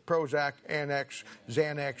 whether it's Prozac, Annex,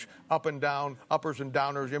 Xanax, up and down, uppers and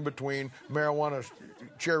downers, in between, marijuana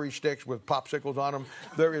cherry sticks with popsicles on them.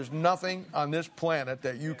 There is nothing on this planet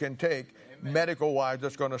that you can take medical-wise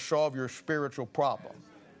that's going to solve your spiritual problem.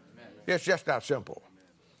 It's just that simple.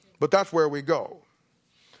 But that's where we go.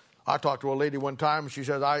 I talked to a lady one time, and she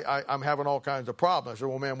says, I'm having all kinds of problems. I said,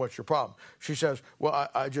 well, ma'am, what's your problem? She says, well,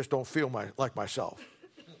 I just don't feel like myself.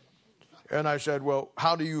 And I said, well,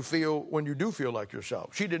 how do you feel when you do feel like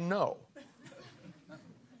yourself? She didn't know.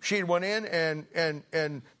 She went in,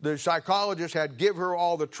 and the psychologist had give her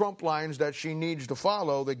all the trump lines that she needs to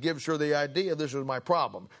follow that gives her the idea this is my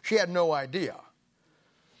problem. She had no idea.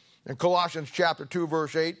 In Colossians chapter 2,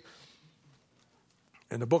 verse 8,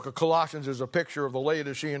 in the book of Colossians is a picture of the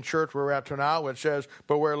Laodicean church we're at now. It says,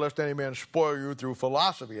 beware lest any man spoil you through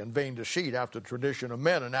philosophy and vain deceit, after the tradition of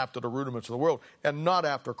men and after the rudiments of the world, and not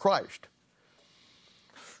after Christ.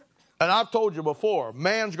 And I've told you before,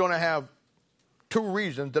 man's going to have two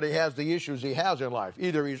reasons that he has the issues he has in life.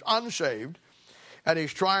 Either he's unsaved, and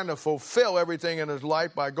he's trying to fulfill everything in his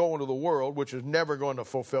life by going to the world, which is never going to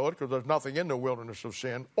fulfill it because there's nothing in the wilderness of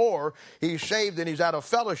sin. Or he's saved and he's out of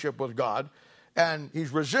fellowship with God, and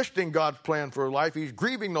he's resisting God's plan for life. He's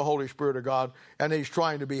grieving the Holy Spirit of God, and he's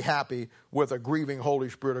trying to be happy with a grieving Holy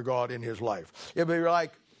Spirit of God in his life. It'd be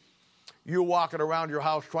like you walking around your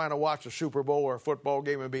house trying to watch a Super Bowl or a football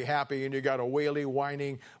game and be happy, and you got a waily,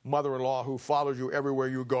 whining mother-in-law who follows you everywhere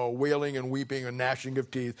you go, wailing and weeping and gnashing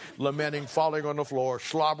of teeth, lamenting, falling on the floor,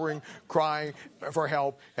 slobbering, crying for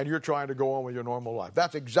help, and you're trying to go on with your normal life.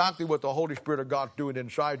 That's exactly what the Holy Spirit of God's doing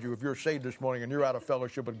inside you if you're saved this morning and you're out of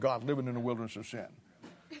fellowship with God, living in the wilderness of sin.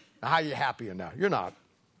 Now, how are you happy in that? You're not.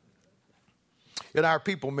 In our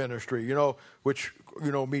people ministry, which,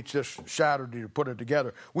 meets this Saturday to put it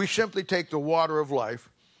together, we simply take the water of life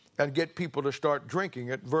and get people to start drinking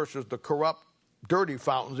it versus the corrupt, dirty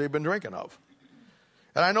fountains they've been drinking of.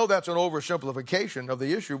 And I know that's an oversimplification of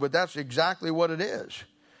the issue, but that's exactly what it is.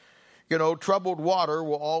 Drinking troubled water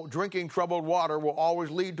will always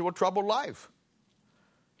lead to a troubled life.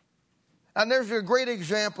 And there's a great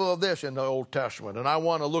example of this in the Old Testament, and I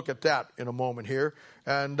want to look at that in a moment here.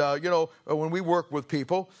 And, when we work with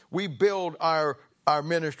people, we build our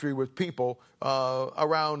ministry with people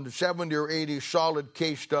around 70 or 80 solid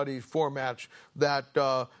case study formats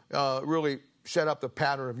that really set up the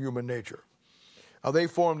pattern of human nature. They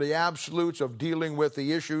form the absolutes of dealing with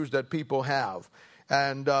the issues that people have.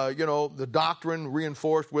 And, the doctrine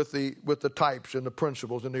reinforced with the types and the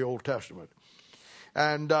principles in the Old Testament.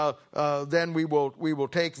 And then we will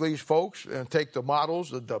take these folks and take the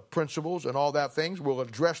models, the principles, and all that things. We'll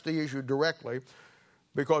address the issue directly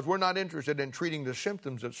because we're not interested in treating the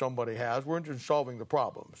symptoms that somebody has. We're interested in solving the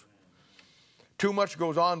problems. Too much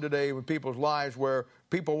goes on today in people's lives where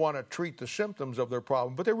people want to treat the symptoms of their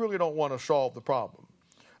problem, but they really don't want to solve the problem.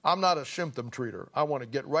 I'm not a symptom treater. I want to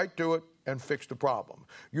get right to it and fix the problem.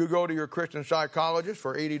 You go to your Christian psychologist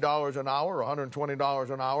for $80 an hour or $120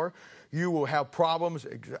 an hour, you will have problems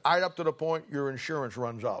right up to the point your insurance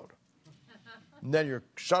runs out. And then you're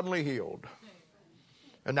suddenly healed.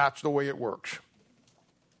 And that's the way it works.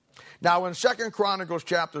 Now in 2 Chronicles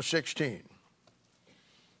chapter 16,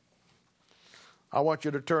 I want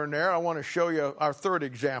you to turn there. I want to show you our third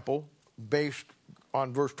example based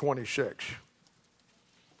on verse 26.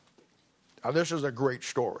 Now, this is a great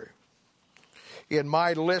story. In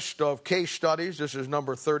my list of case studies, this is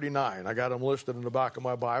number 39. I got them listed in the back of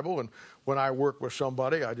my Bible, and when I work with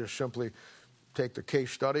somebody, I just simply take the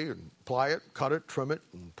case study and apply it, cut it, trim it,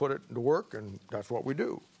 and put it into work, and that's what we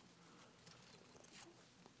do.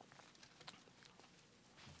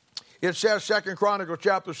 It says, 2 Chronicles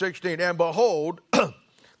chapter 16, and behold,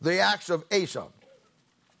 the acts of Asa,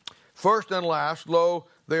 first and last, lo,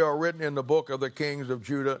 they are written in the book of the kings of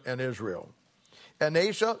Judah and Israel. And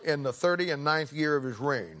Asa, in the 39th year of his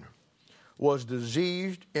reign, was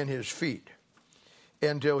diseased in his feet,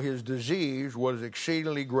 until his disease was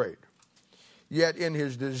exceedingly great. Yet in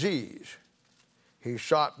his disease he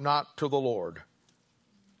sought not to the Lord,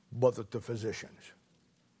 but the physicians.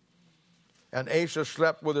 And Asa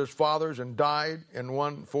slept with his fathers and died in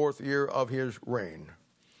 1/4 year of his reign.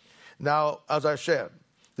 Now, as I said,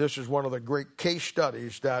 this is one of the great case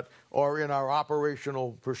studies that are in our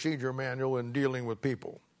operational procedure manual in dealing with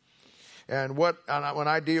people. And when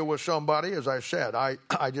I deal with somebody, as I said, I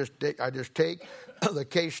just take the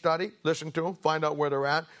case study, listen to them, find out where they're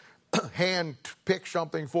at, hand pick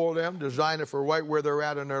something for them, design it for right where they're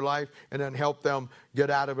at in their life, and then help them get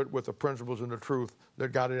out of it with the principles and the truth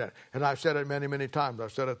that got it in. And I've said it many, many times. I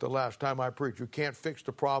said it the last time I preached. You can't fix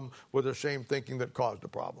the problem with the same thinking that caused the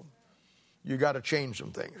problem. You got to change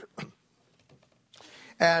some things.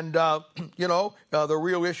 And, the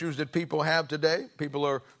real issues that people have today, people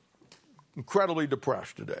are incredibly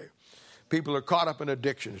depressed today. People are caught up in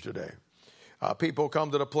addictions today. People come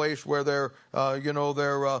to the place where they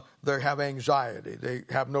have anxiety. They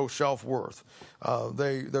have no self-worth.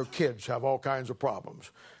 Their kids have all kinds of problems.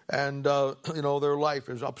 And, their life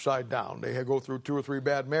is upside down. They go through 2 or 3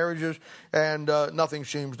 bad marriages, and nothing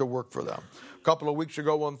seems to work for them. A couple of weeks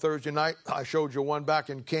ago on Thursday night, I showed you one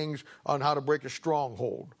back in Kings on how to break a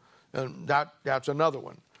stronghold. And that's another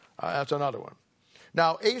one.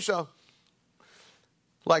 Now, Asa,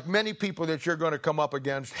 like many people that you're going to come up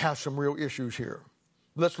against, has some real issues here.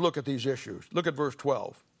 Let's look at these issues. Look at verse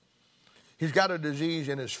 12. He's got a disease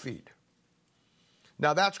in his feet.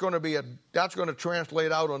 Now that's going to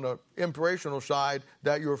translate out on the inspirational side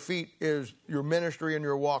that your feet is your ministry and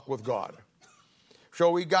your walk with God. So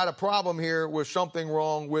we got a problem here with something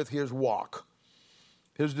wrong with his walk,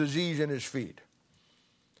 his disease in his feet.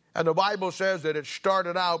 And the Bible says that it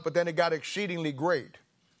started out, but then it got exceedingly great.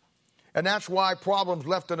 And that's why problems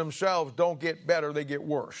left to themselves don't get better, they get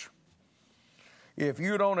worse. If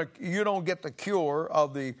you don't get the cure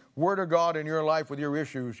of the Word of God in your life with your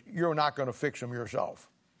issues, you're not going to fix them yourself.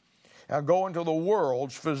 And going to the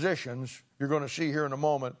world's physicians, you're going to see here in a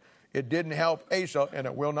moment, it didn't help Asa and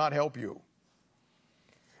it will not help you.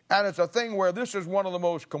 And it's a thing where this is one of the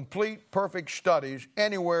most complete, perfect studies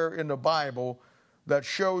anywhere in the Bible that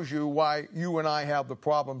shows you why you and I have the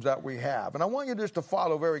problems that we have. And I want you just to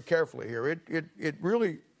follow very carefully here. It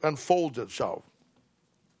really unfolds itself.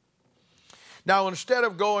 Now, instead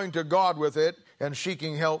of going to God with it and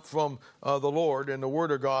seeking help from the Lord and the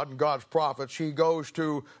Word of God and God's prophets, he goes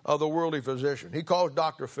to the worldly physician. He calls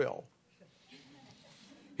Dr. Phil.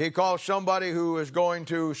 He calls somebody who is going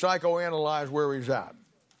to psychoanalyze where he's at.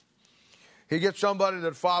 He gets somebody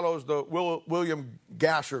that follows the William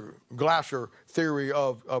Glasser theory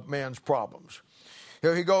of man's problems.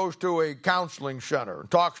 Here he goes to a counseling center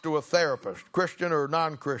and talks to a therapist, Christian or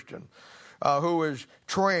non-Christian, who is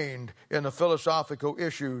trained in the philosophical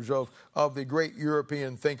issues of the great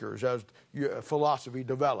European thinkers as philosophy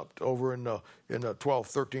developed over in the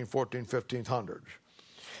 12th, 13th, 14th, 1500s.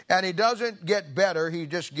 And he doesn't get better, he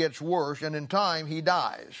just gets worse, and in time he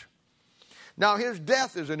dies. Now, his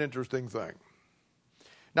death is an interesting thing.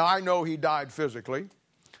 Now, I know he died physically,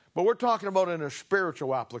 but we're talking about in a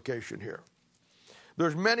spiritual application here.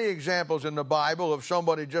 There's many examples in the Bible of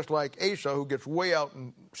somebody just like Asa who gets way out,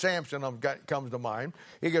 and Samson comes to mind.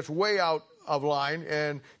 He gets way out of line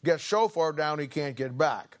and gets so far down he can't get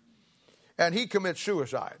back. And he commits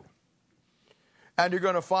suicide. And you're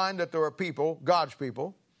going to find that there are people, God's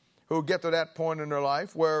people, who get to that point in their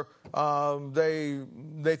life where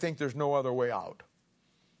they think there's no other way out.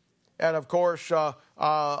 And of course,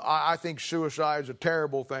 I think suicide is a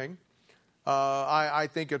terrible thing. I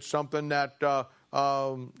think it's something that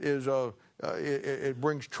it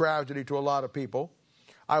brings tragedy to a lot of people.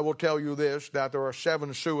 I will tell you this, that there are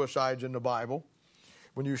 7 suicides in the Bible.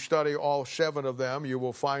 When you study all 7 of them, you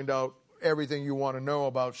will find out everything you want to know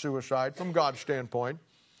about suicide from God's standpoint.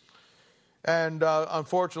 And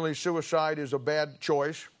unfortunately, suicide is a bad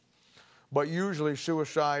choice. But usually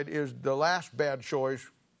suicide is the last bad choice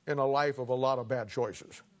in a life of a lot of bad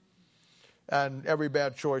choices. And every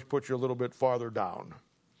bad choice puts you a little bit farther down.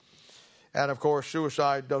 And of course,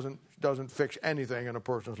 suicide doesn't fix anything in a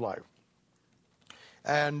person's life.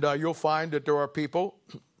 And you'll find that there are people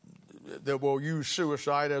that will use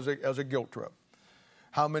suicide as a guilt trip.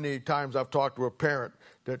 How many times I've talked to a parent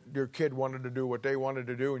that your kid wanted to do what they wanted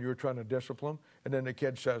to do and you were trying to discipline, and then the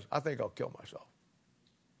kid says, I think I'll kill myself.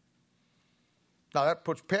 Now that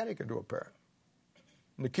puts panic into a parent.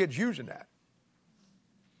 And the kid's using that.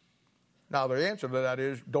 Now the answer to that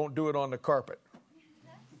is, don't do it on the carpet.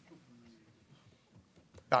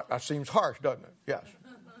 Now, that seems harsh, doesn't it? Yes.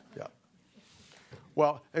 Yeah.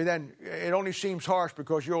 Well, and then it only seems harsh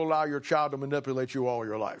because you allow your child to manipulate you all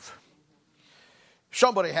your life.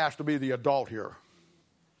 Somebody has to be the adult here.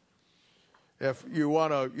 If you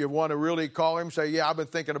want to really call him, say, yeah, I've been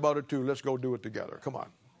thinking about it too. Let's go do it together. Come on.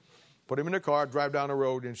 Put him in the car, drive down the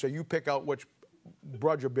road, and say, you pick out which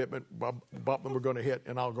brudge abutment we're going to hit,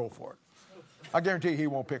 and I'll go for it. I guarantee he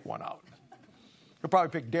won't pick one out. He'll probably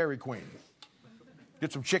pick Dairy Queen.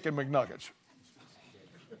 Get some chicken McNuggets.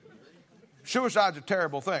 Suicide's a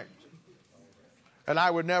terrible thing. And I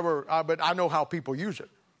would never, but I know how people use it.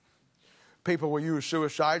 People will use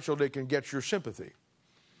suicide so they can get your sympathy.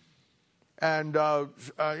 And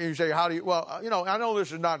you say, how do you, well, I know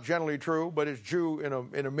this is not generally true, but it's true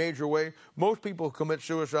in a major way. Most people who commit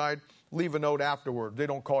suicide leave a note afterward. They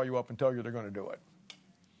don't call you up and tell you they're going to do it.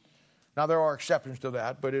 Now, there are exceptions to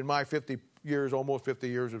that, but in my almost 50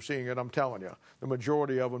 years of seeing it, I'm telling you, the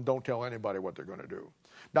majority of them don't tell anybody what they're going to do.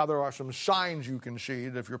 Now, there are some signs you can see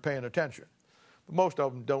if you're paying attention. But most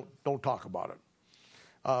of them don't talk about it.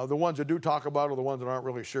 The ones that do talk about it are the ones that aren't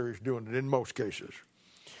really serious doing it in most cases.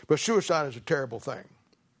 But suicide is a terrible thing.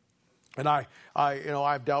 And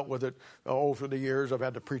I've dealt with it over the years. I've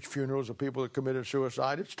had to preach funerals of people that committed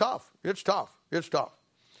suicide. It's tough. It's tough. It's tough.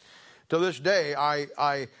 To this day,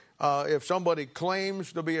 if somebody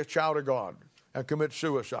claims to be a child of God and commits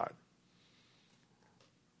suicide,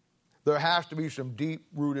 there has to be some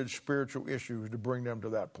deep-rooted spiritual issues to bring them to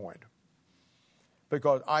that point.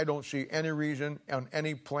 Because I don't see any reason on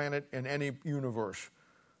any planet in any universe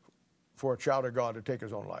for a child of God to take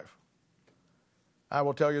his own life. I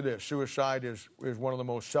will tell you this, suicide is one of the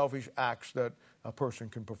most selfish acts that a person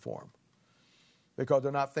can perform. Because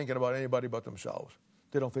they're not thinking about anybody but themselves.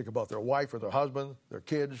 They don't think about their wife or their husband, their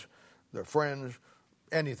kids, their friends,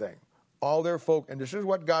 anything. All their folk, and this is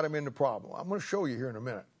what got them into problem. I'm going to show you here in a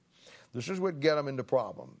minute. This is what got them into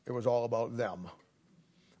problem. It was all about them,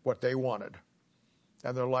 what they wanted.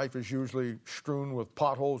 And their life is usually strewn with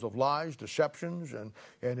potholes of lies, deceptions, and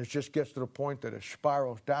it just gets to the point that it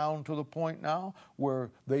spirals down to the point now where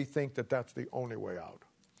they think that that's the only way out.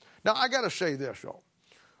 Now, I got to say this, though.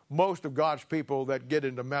 Most of God's people that get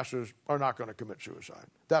into messes are not going to commit suicide.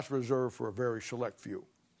 That's reserved for a very select few.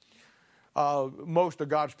 Most of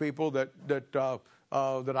God's people that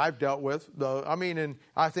I've dealt with,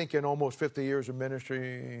 I think in almost 50 years of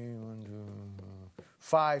ministry,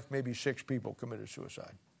 5, maybe 6 people committed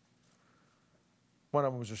suicide. One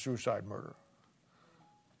of them was a suicide murder.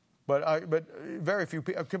 But very few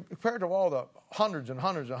people, compared to all the hundreds and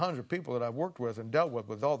hundreds and hundreds of people that I've worked with and dealt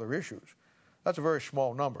with all their issues, that's a very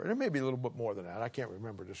small number. And it may be a little bit more than that. I can't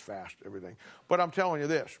remember this fast, everything. But I'm telling you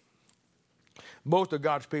this. Most of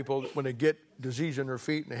God's people, when they get disease in their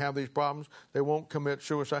feet and they have these problems, they won't commit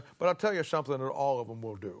suicide. But I'll tell you something that all of them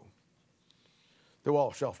will do. They'll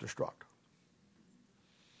all self-destruct.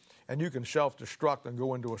 And you can self-destruct and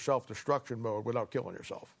go into a self-destruction mode without killing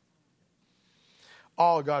yourself.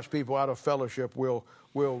 All of God's people out of fellowship will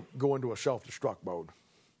go into a self-destruct mode.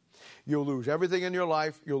 You'll lose everything in your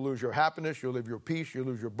life. You'll lose your happiness. You'll lose your peace. You'll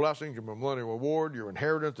lose your blessings, your millennial reward, your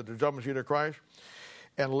inheritance at the judgment seat of Christ,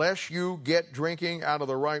 unless you get drinking out of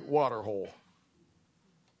the right water hole.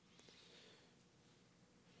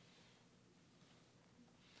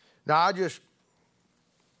 Now,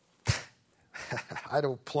 I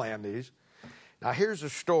don't plan these. Now, here's a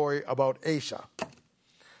story about Asa,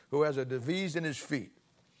 who has a disease in his feet.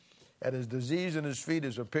 And his disease in his feet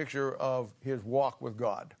is a picture of his walk with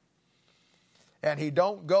God. And he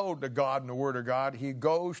don't go to God and the Word of God. He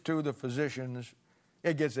goes to the physicians.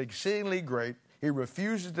 It gets exceedingly great. He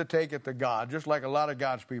refuses to take it to God, just like a lot of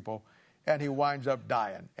God's people, and he winds up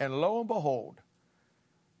dying. And lo and behold,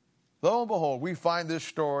 we find this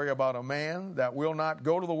story about a man that will not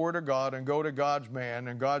go to the Word of God and go to God's man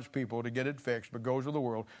and God's people to get it fixed, but goes to the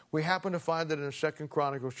world. We happen to find it in 2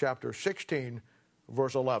 Chronicles chapter 16,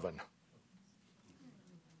 verse 11.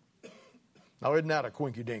 Now, isn't that a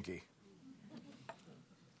quinky-dinky?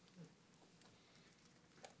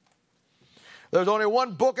 There's only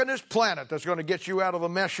one book on this planet that's going to get you out of the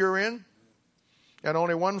mess you're in, and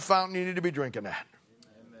only one fountain you need to be drinking at.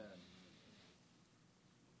 Amen.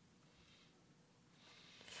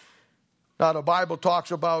 Now, the Bible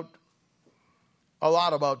talks about a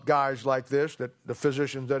lot about guys like this, that the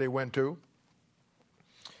physicians that he went to.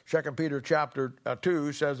 2 Peter chapter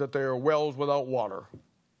 2 says that they are wells without water.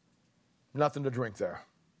 Nothing to drink there.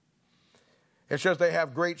 It says they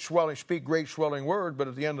have great swelling, speak great swelling words, but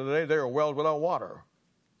at the end of the day, they are wells without water.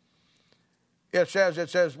 It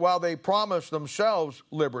says, while they promise themselves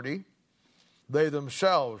liberty, they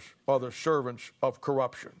themselves are the servants of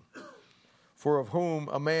corruption. For of whom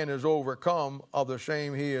a man is overcome, of the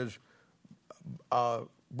same he is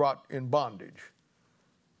brought in bondage.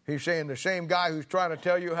 He's saying the same guy who's trying to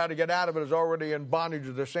tell you how to get out of it is already in bondage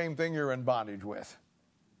to the same thing you're in bondage with.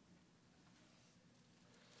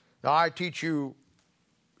 Now, I teach you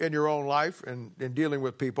in your own life and in dealing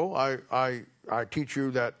with people, I teach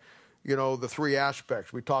you that, you know, the three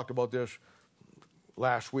aspects. We talked about this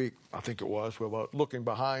last week, I think it was, about looking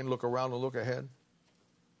behind, look around, and look ahead.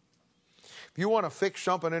 If you want to fix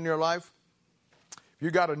something in your life, if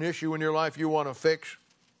you got an issue in your life you want to fix,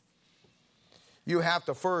 you have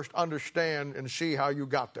to first understand and see how you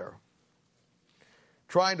got there.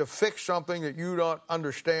 Trying to fix something that you don't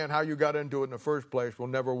understand how you got into it in the first place will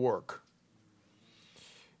never work.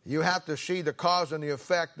 You have to see the cause and the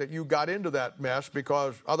effect that you got into that mess,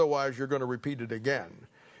 because otherwise you're going to repeat it again.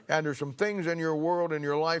 And there's some things in your world, in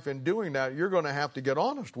your life, in doing that, you're going to have to get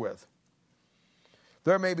honest with.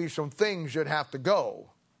 There may be some things that have to go.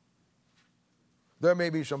 There may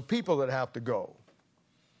be some people that have to go.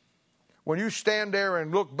 When you stand there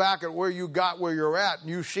and look back at where you got where you're at, and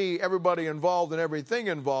you see everybody involved and everything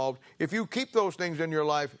involved, if you keep those things in your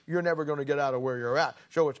life, you're never going to get out of where you're at.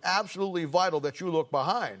 So it's absolutely vital that you look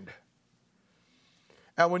behind.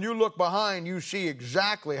 And when you look behind, you see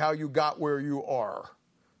exactly how you got where you are.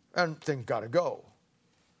 And things got to go.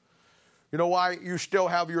 You know why you still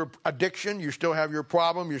have your addiction, you still have your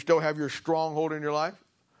problem, you still have your stronghold in your life?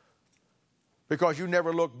 Because you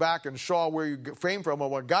never looked back and saw where you came from or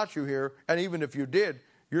what got you here. And even if you did,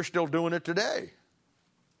 you're still doing it today.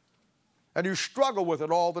 And you struggle with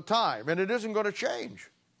it all the time. And it isn't going to change.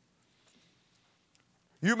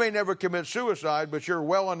 You may never commit suicide, but you're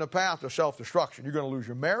well on the path to self-destruction. You're going to lose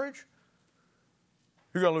your marriage.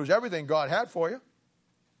 You're going to lose everything God had for you.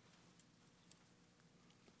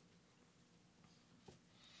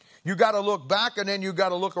 You got to look back, and then you got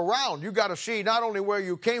to look around. You got to see not only where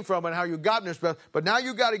you came from and how you got in this mess, but now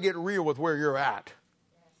you got to get real with where you're at.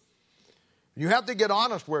 You have to get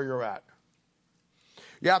honest where you're at.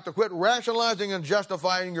 You have to quit rationalizing and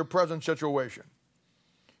justifying your present situation.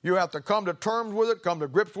 You have to come to terms with it, come to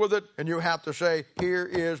grips with it, and you have to say, here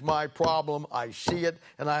is my problem. I see it,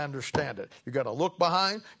 and I understand it. You got to look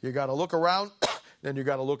behind. You got to look around. Then you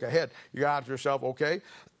got to look ahead. You got to ask yourself, okay,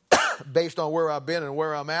 based on where I've been and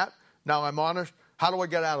where I'm at, now I'm honest, how do I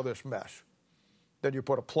get out of this mess? Then you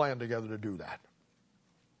put a plan together to do that.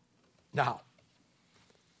 Now,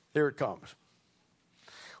 here it comes.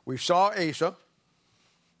 We saw Asa,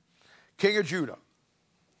 king of Judah.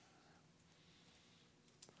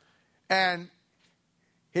 And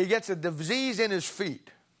he gets a disease in his feet.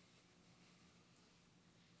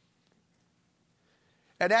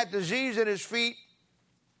 And that disease in his feet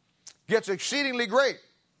gets exceedingly great.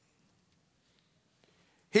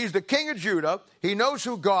 He's the king of Judah. He knows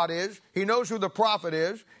who God is. He knows who the prophet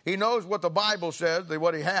is. He knows what the Bible says,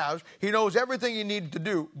 what he has. He knows everything he needs to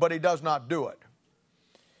do, but he does not do it.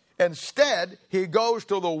 Instead, he goes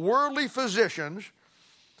to the worldly physicians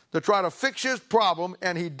to try to fix his problem,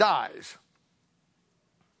 and he dies.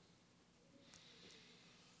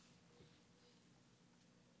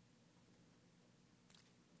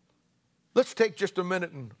 Let's take just a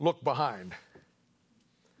minute and look behind.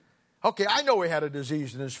 Okay, I know he had a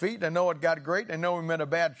disease in his feet. I know it got great. I know he made a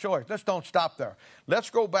bad choice. Let's don't stop there. Let's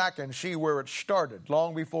go back and see where it started,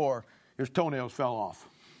 long before his toenails fell off.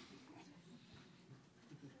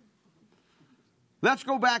 Let's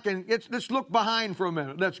go back and let's look behind for a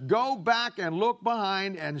minute. Let's go back and look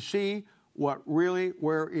behind and see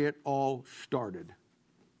where it all started.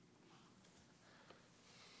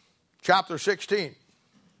 Chapter 16.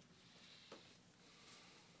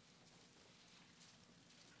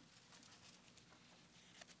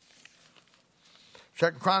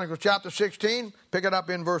 Second Chronicles chapter 16, pick it up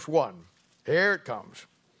in verse 1. Here it comes.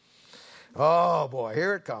 Oh boy,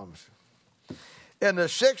 here it comes. In the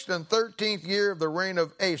 6th and 13th year of the reign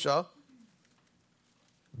of Asa,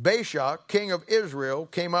 Baasha, king of Israel,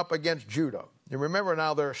 came up against Judah. You remember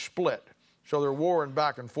now they're split, so they're warring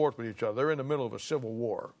back and forth with each other. They're in the middle of a civil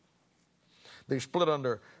war. They split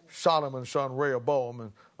under Solomon's son Rehoboam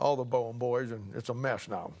and all the Boam boys, and it's a mess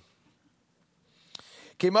now.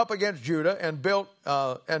 Came up against Judah and built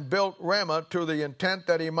Ramah to the intent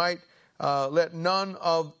that he might let none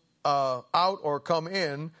of out or come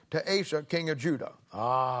in to Asa, king of Judah.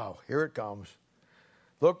 Ah, here it comes.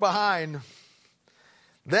 Look behind.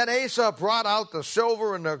 Then Asa brought out the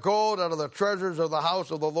silver and the gold out of the treasures of the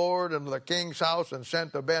house of the Lord and the king's house, and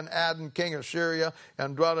sent to Ben-Hadad, king of Syria,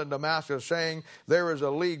 and dwelt in Damascus, saying, There is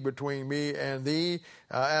a league between me and thee,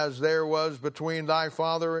 as there was between thy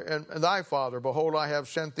father and thy father. Behold, I have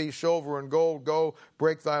sent thee silver and gold. Go,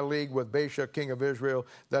 break thy league with Baasha, king of Israel,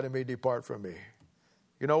 that it may depart from me.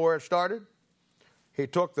 You know where it started? He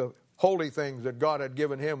took the holy things that God had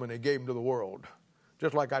given him and he gave them to the world.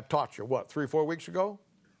 Just like I taught you, 3-4 weeks ago?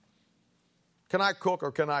 Can I cook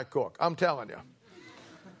or can I cook? I'm telling you.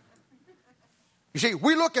 You see,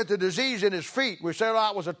 we look at the disease in his feet. We say, oh,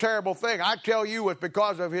 it was a terrible thing. I tell you it's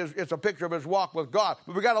because of it's a picture of his walk with God.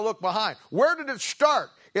 But we got to look behind. Where did it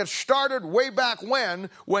start? It started way back when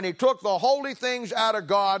he took the holy things out of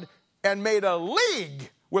God and made a league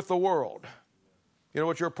with the world. You know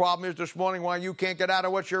what your problem is this morning, why you can't get out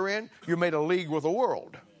of what you're in? You made a league with the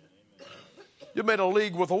world. You made a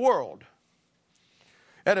league with the world.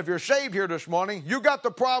 And if you're saved here this morning, you got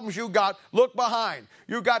the problems you got, look behind.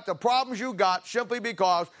 You got the problems you got simply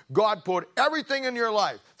because God put everything in your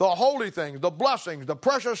life, the holy things, the blessings, the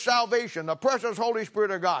precious salvation, the precious Holy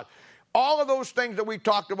Spirit of God. All of those things that we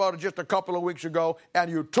talked about just a couple of weeks ago,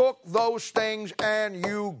 and you took those things and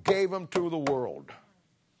you gave them to the world.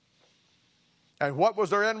 And what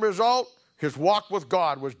was their end result? His walk with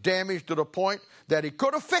God was damaged to the point that he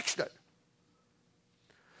could have fixed it.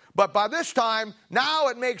 But by this time, now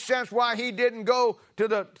it makes sense why he didn't go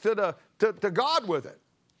to God with it.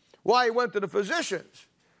 Why he went to the physicians.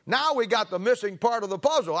 Now we got the missing part of the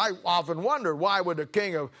puzzle. I often wondered, why would the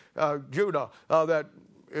king of Judah, that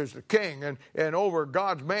is the king and over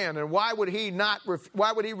God's man, and why would he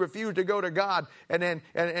refuse to go to God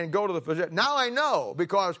and go to the physician? Now I know,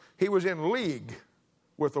 because he was in league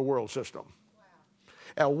with the world system.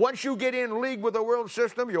 Wow. And once you get in league with the world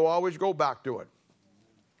system, you'll always go back to it.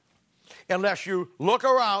 Unless you look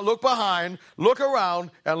around, look behind, look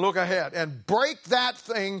around, and look ahead. And break that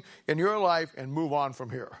thing in your life and move on from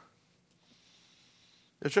here.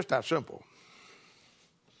 It's just that simple.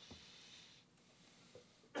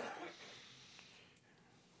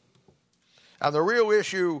 And the real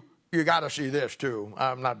issue, you got to see this too.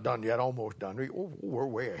 I'm not done yet, almost done. We're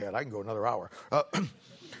way ahead. I can go another hour.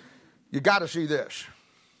 You got to see this.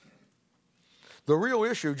 The real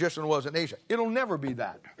issue just wasn't Asa. It'll never be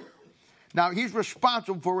that. Now, he's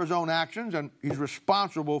responsible for his own actions, and he's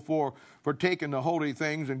responsible for taking the holy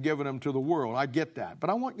things and giving them to the world. I get that. But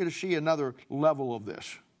I want you to see another level of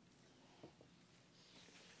this.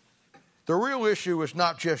 The real issue is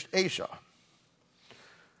not just Asa,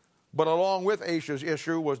 but along with Asa's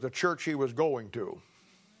issue was the church he was going to.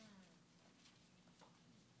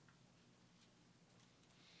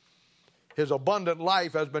 His abundant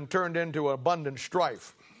life has been turned into abundant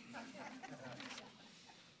strife.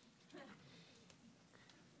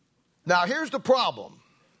 Now, here's the problem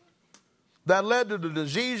that led to the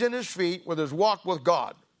disease in his feet with his walk with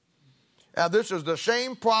God. And this is the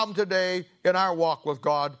same problem today in our walk with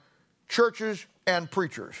God, churches and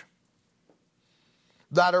preachers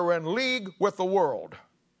that are in league with the world.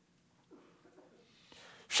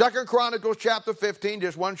 2 Chronicles chapter 15,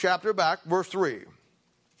 just one chapter back, verse 3.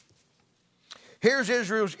 Here's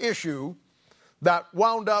Israel's issue that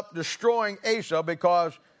wound up destroying Asa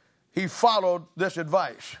because he followed this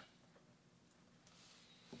advice.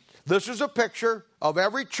 This is a picture of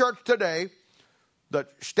every church today that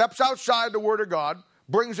steps outside the Word of God,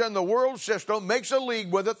 brings in the world system, makes a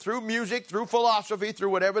league with it through music, through philosophy,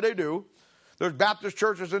 through whatever they do. There's Baptist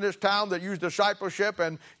churches in this town that use discipleship,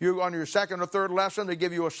 and you, on your second or third lesson, they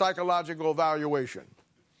give you a psychological evaluation.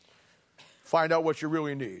 Find out what you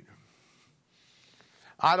really need.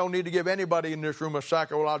 I don't need to give anybody in this room a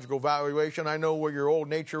psychological evaluation. I know where your old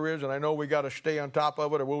nature is, and I know we got to stay on top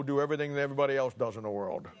of it, or we'll do everything that everybody else does in the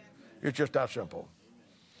world. It's just that simple.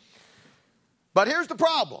 But here's the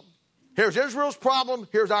problem. Here's Israel's problem.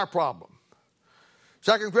 Here's our problem.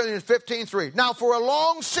 2 Corinthians 15:3. Now for a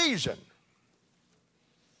long season,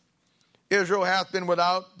 Israel hath been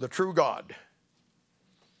without the true God,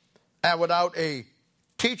 and without a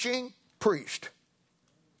teaching priest,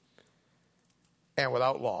 and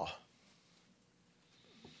without law.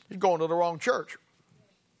 He's going to the wrong church.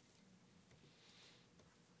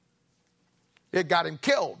 It got him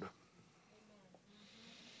killed.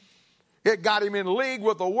 It got him in league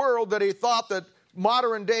with the world that he thought that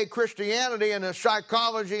modern day Christianity and the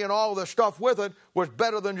psychology and all the stuff with it was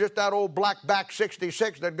better than just that old black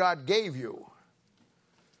 66 that God gave you.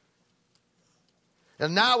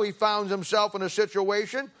 And now he finds himself in a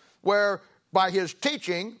situation where by his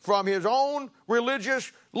teaching from his own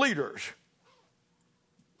religious leaders,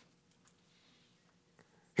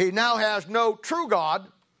 he now has no true God.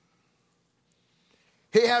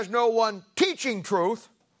 He has no one teaching truth.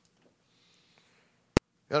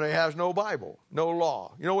 And he has no Bible, no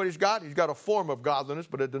law. You know what he's got? He's got a form of godliness,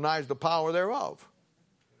 but it denies the power thereof.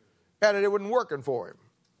 And it wasn't working for him.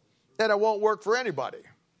 And it won't work for anybody.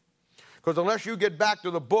 Because unless you get back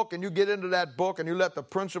to the book and you get into that book and you let the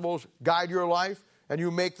principles guide your life and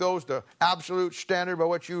you make those the absolute standard by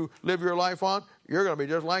which you live your life on, you're going to be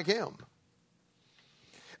just like him.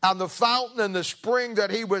 And the fountain and the spring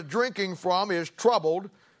that he was drinking from is troubled,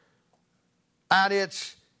 and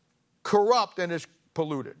it's corrupt and is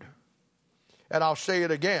polluted. And I'll say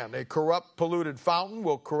it again, a corrupt, polluted fountain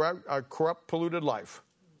will corrupt a corrupt, polluted life.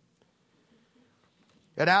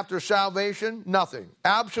 And after salvation, nothing,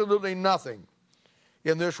 absolutely nothing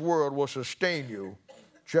in this world will sustain you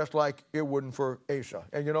just like it wouldn't for Asa.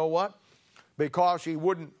 And you know what? Because he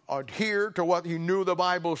wouldn't adhere to what he knew the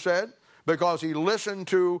Bible said, because he listened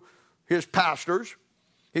to his pastors,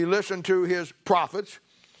 he listened to his prophets,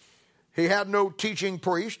 he had no teaching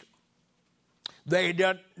priest, they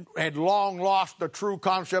had long lost the true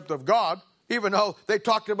concept of God, even though they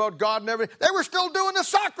talked about God and everything. They were still doing the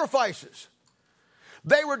sacrifices.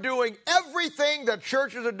 They were doing everything that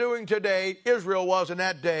churches are doing today. Israel was in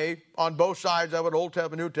that day on both sides of it, Old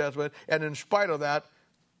Testament, New Testament. And in spite of that,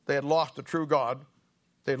 they had lost the true God.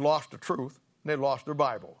 They had lost the truth. And they lost their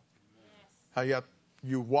Bible. Yes. And yet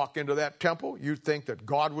you walk into that temple, you think that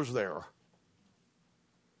God was there.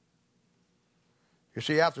 You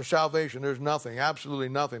see, after salvation, there's nothing, absolutely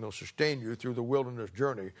nothing that will sustain you through the wilderness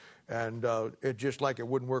journey. And it's just like it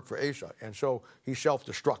wouldn't work for Asa. And so he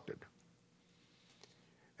self-destructed.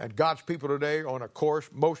 And God's people today are on a course,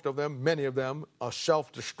 most of them, many of them, a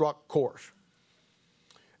self-destruct course.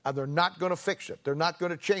 And they're not going to fix it. They're not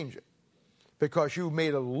going to change it. Because you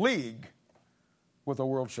made a league with the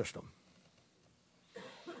world system.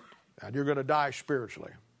 And you're going to die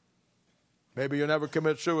spiritually. Maybe you'll never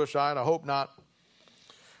commit suicide. I hope not.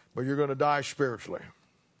 But you're going to die spiritually.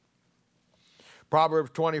 Proverbs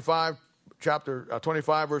 25, chapter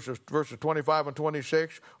 25, verses 25 and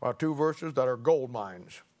 26 are two verses that are gold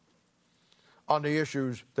mines on the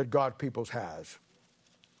issues that God's people has.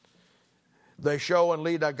 They show and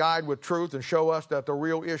lead a guide with truth and show us that the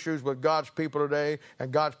real issues with God's people today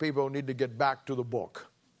and God's people need to get back to the book.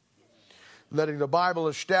 Letting the Bible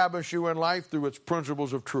establish you in life through its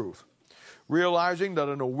principles of truth. Realizing that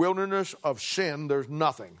in the wilderness of sin, there's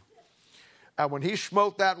nothing. And when he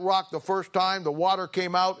smote that rock the first time, the water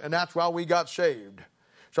came out, and that's why we got saved.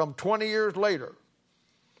 Some 20 years later,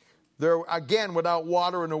 they're again without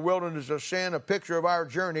water in the wilderness of sin, a picture of our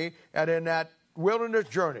journey. And in that wilderness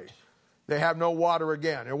journey, they have no water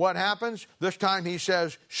again. And what happens? This time he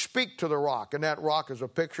says, speak to the rock. And that rock is a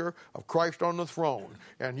picture of Christ on the throne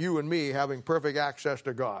and you and me having perfect access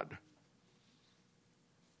to God.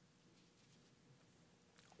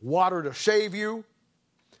 Water to save you,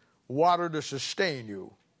 water to sustain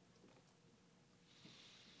you.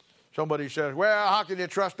 Somebody says, well, how can you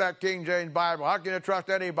trust that King James Bible? How can you trust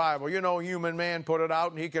any Bible? You know, human man put it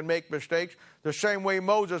out and he can make mistakes. The same way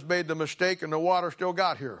Moses made the mistake and the water still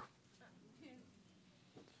got here.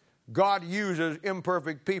 God uses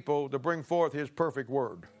imperfect people to bring forth his perfect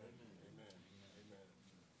word.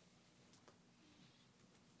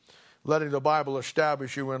 Letting the Bible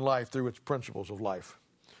establish you in life through its principles of life.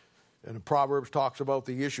 And the Proverbs talks about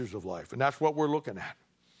the issues of life. And that's what we're looking at.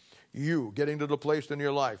 You getting to the place in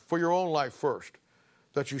your life, for your own life first,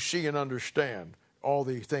 that you see and understand all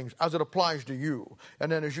these things as it applies to you.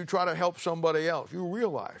 And then as you try to help somebody else, you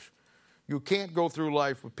realize you can't go through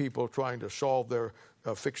life with people trying to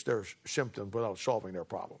fix their symptoms without solving their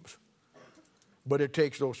problems. But it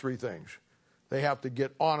takes those three things. They have to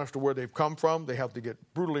get honest to where they've come from. They have to get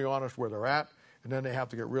brutally honest where they're at. And then they have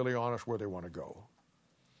to get really honest where they want to go.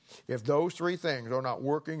 If those three things are not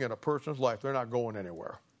working in a person's life, they're not going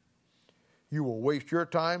anywhere. You will waste your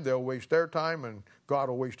time, they'll waste their time, and God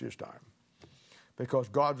will waste his time. Because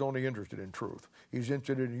God's only interested in truth. He's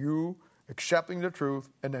interested in you accepting the truth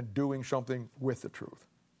and then doing something with the truth.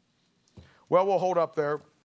 Well, we'll hold up there.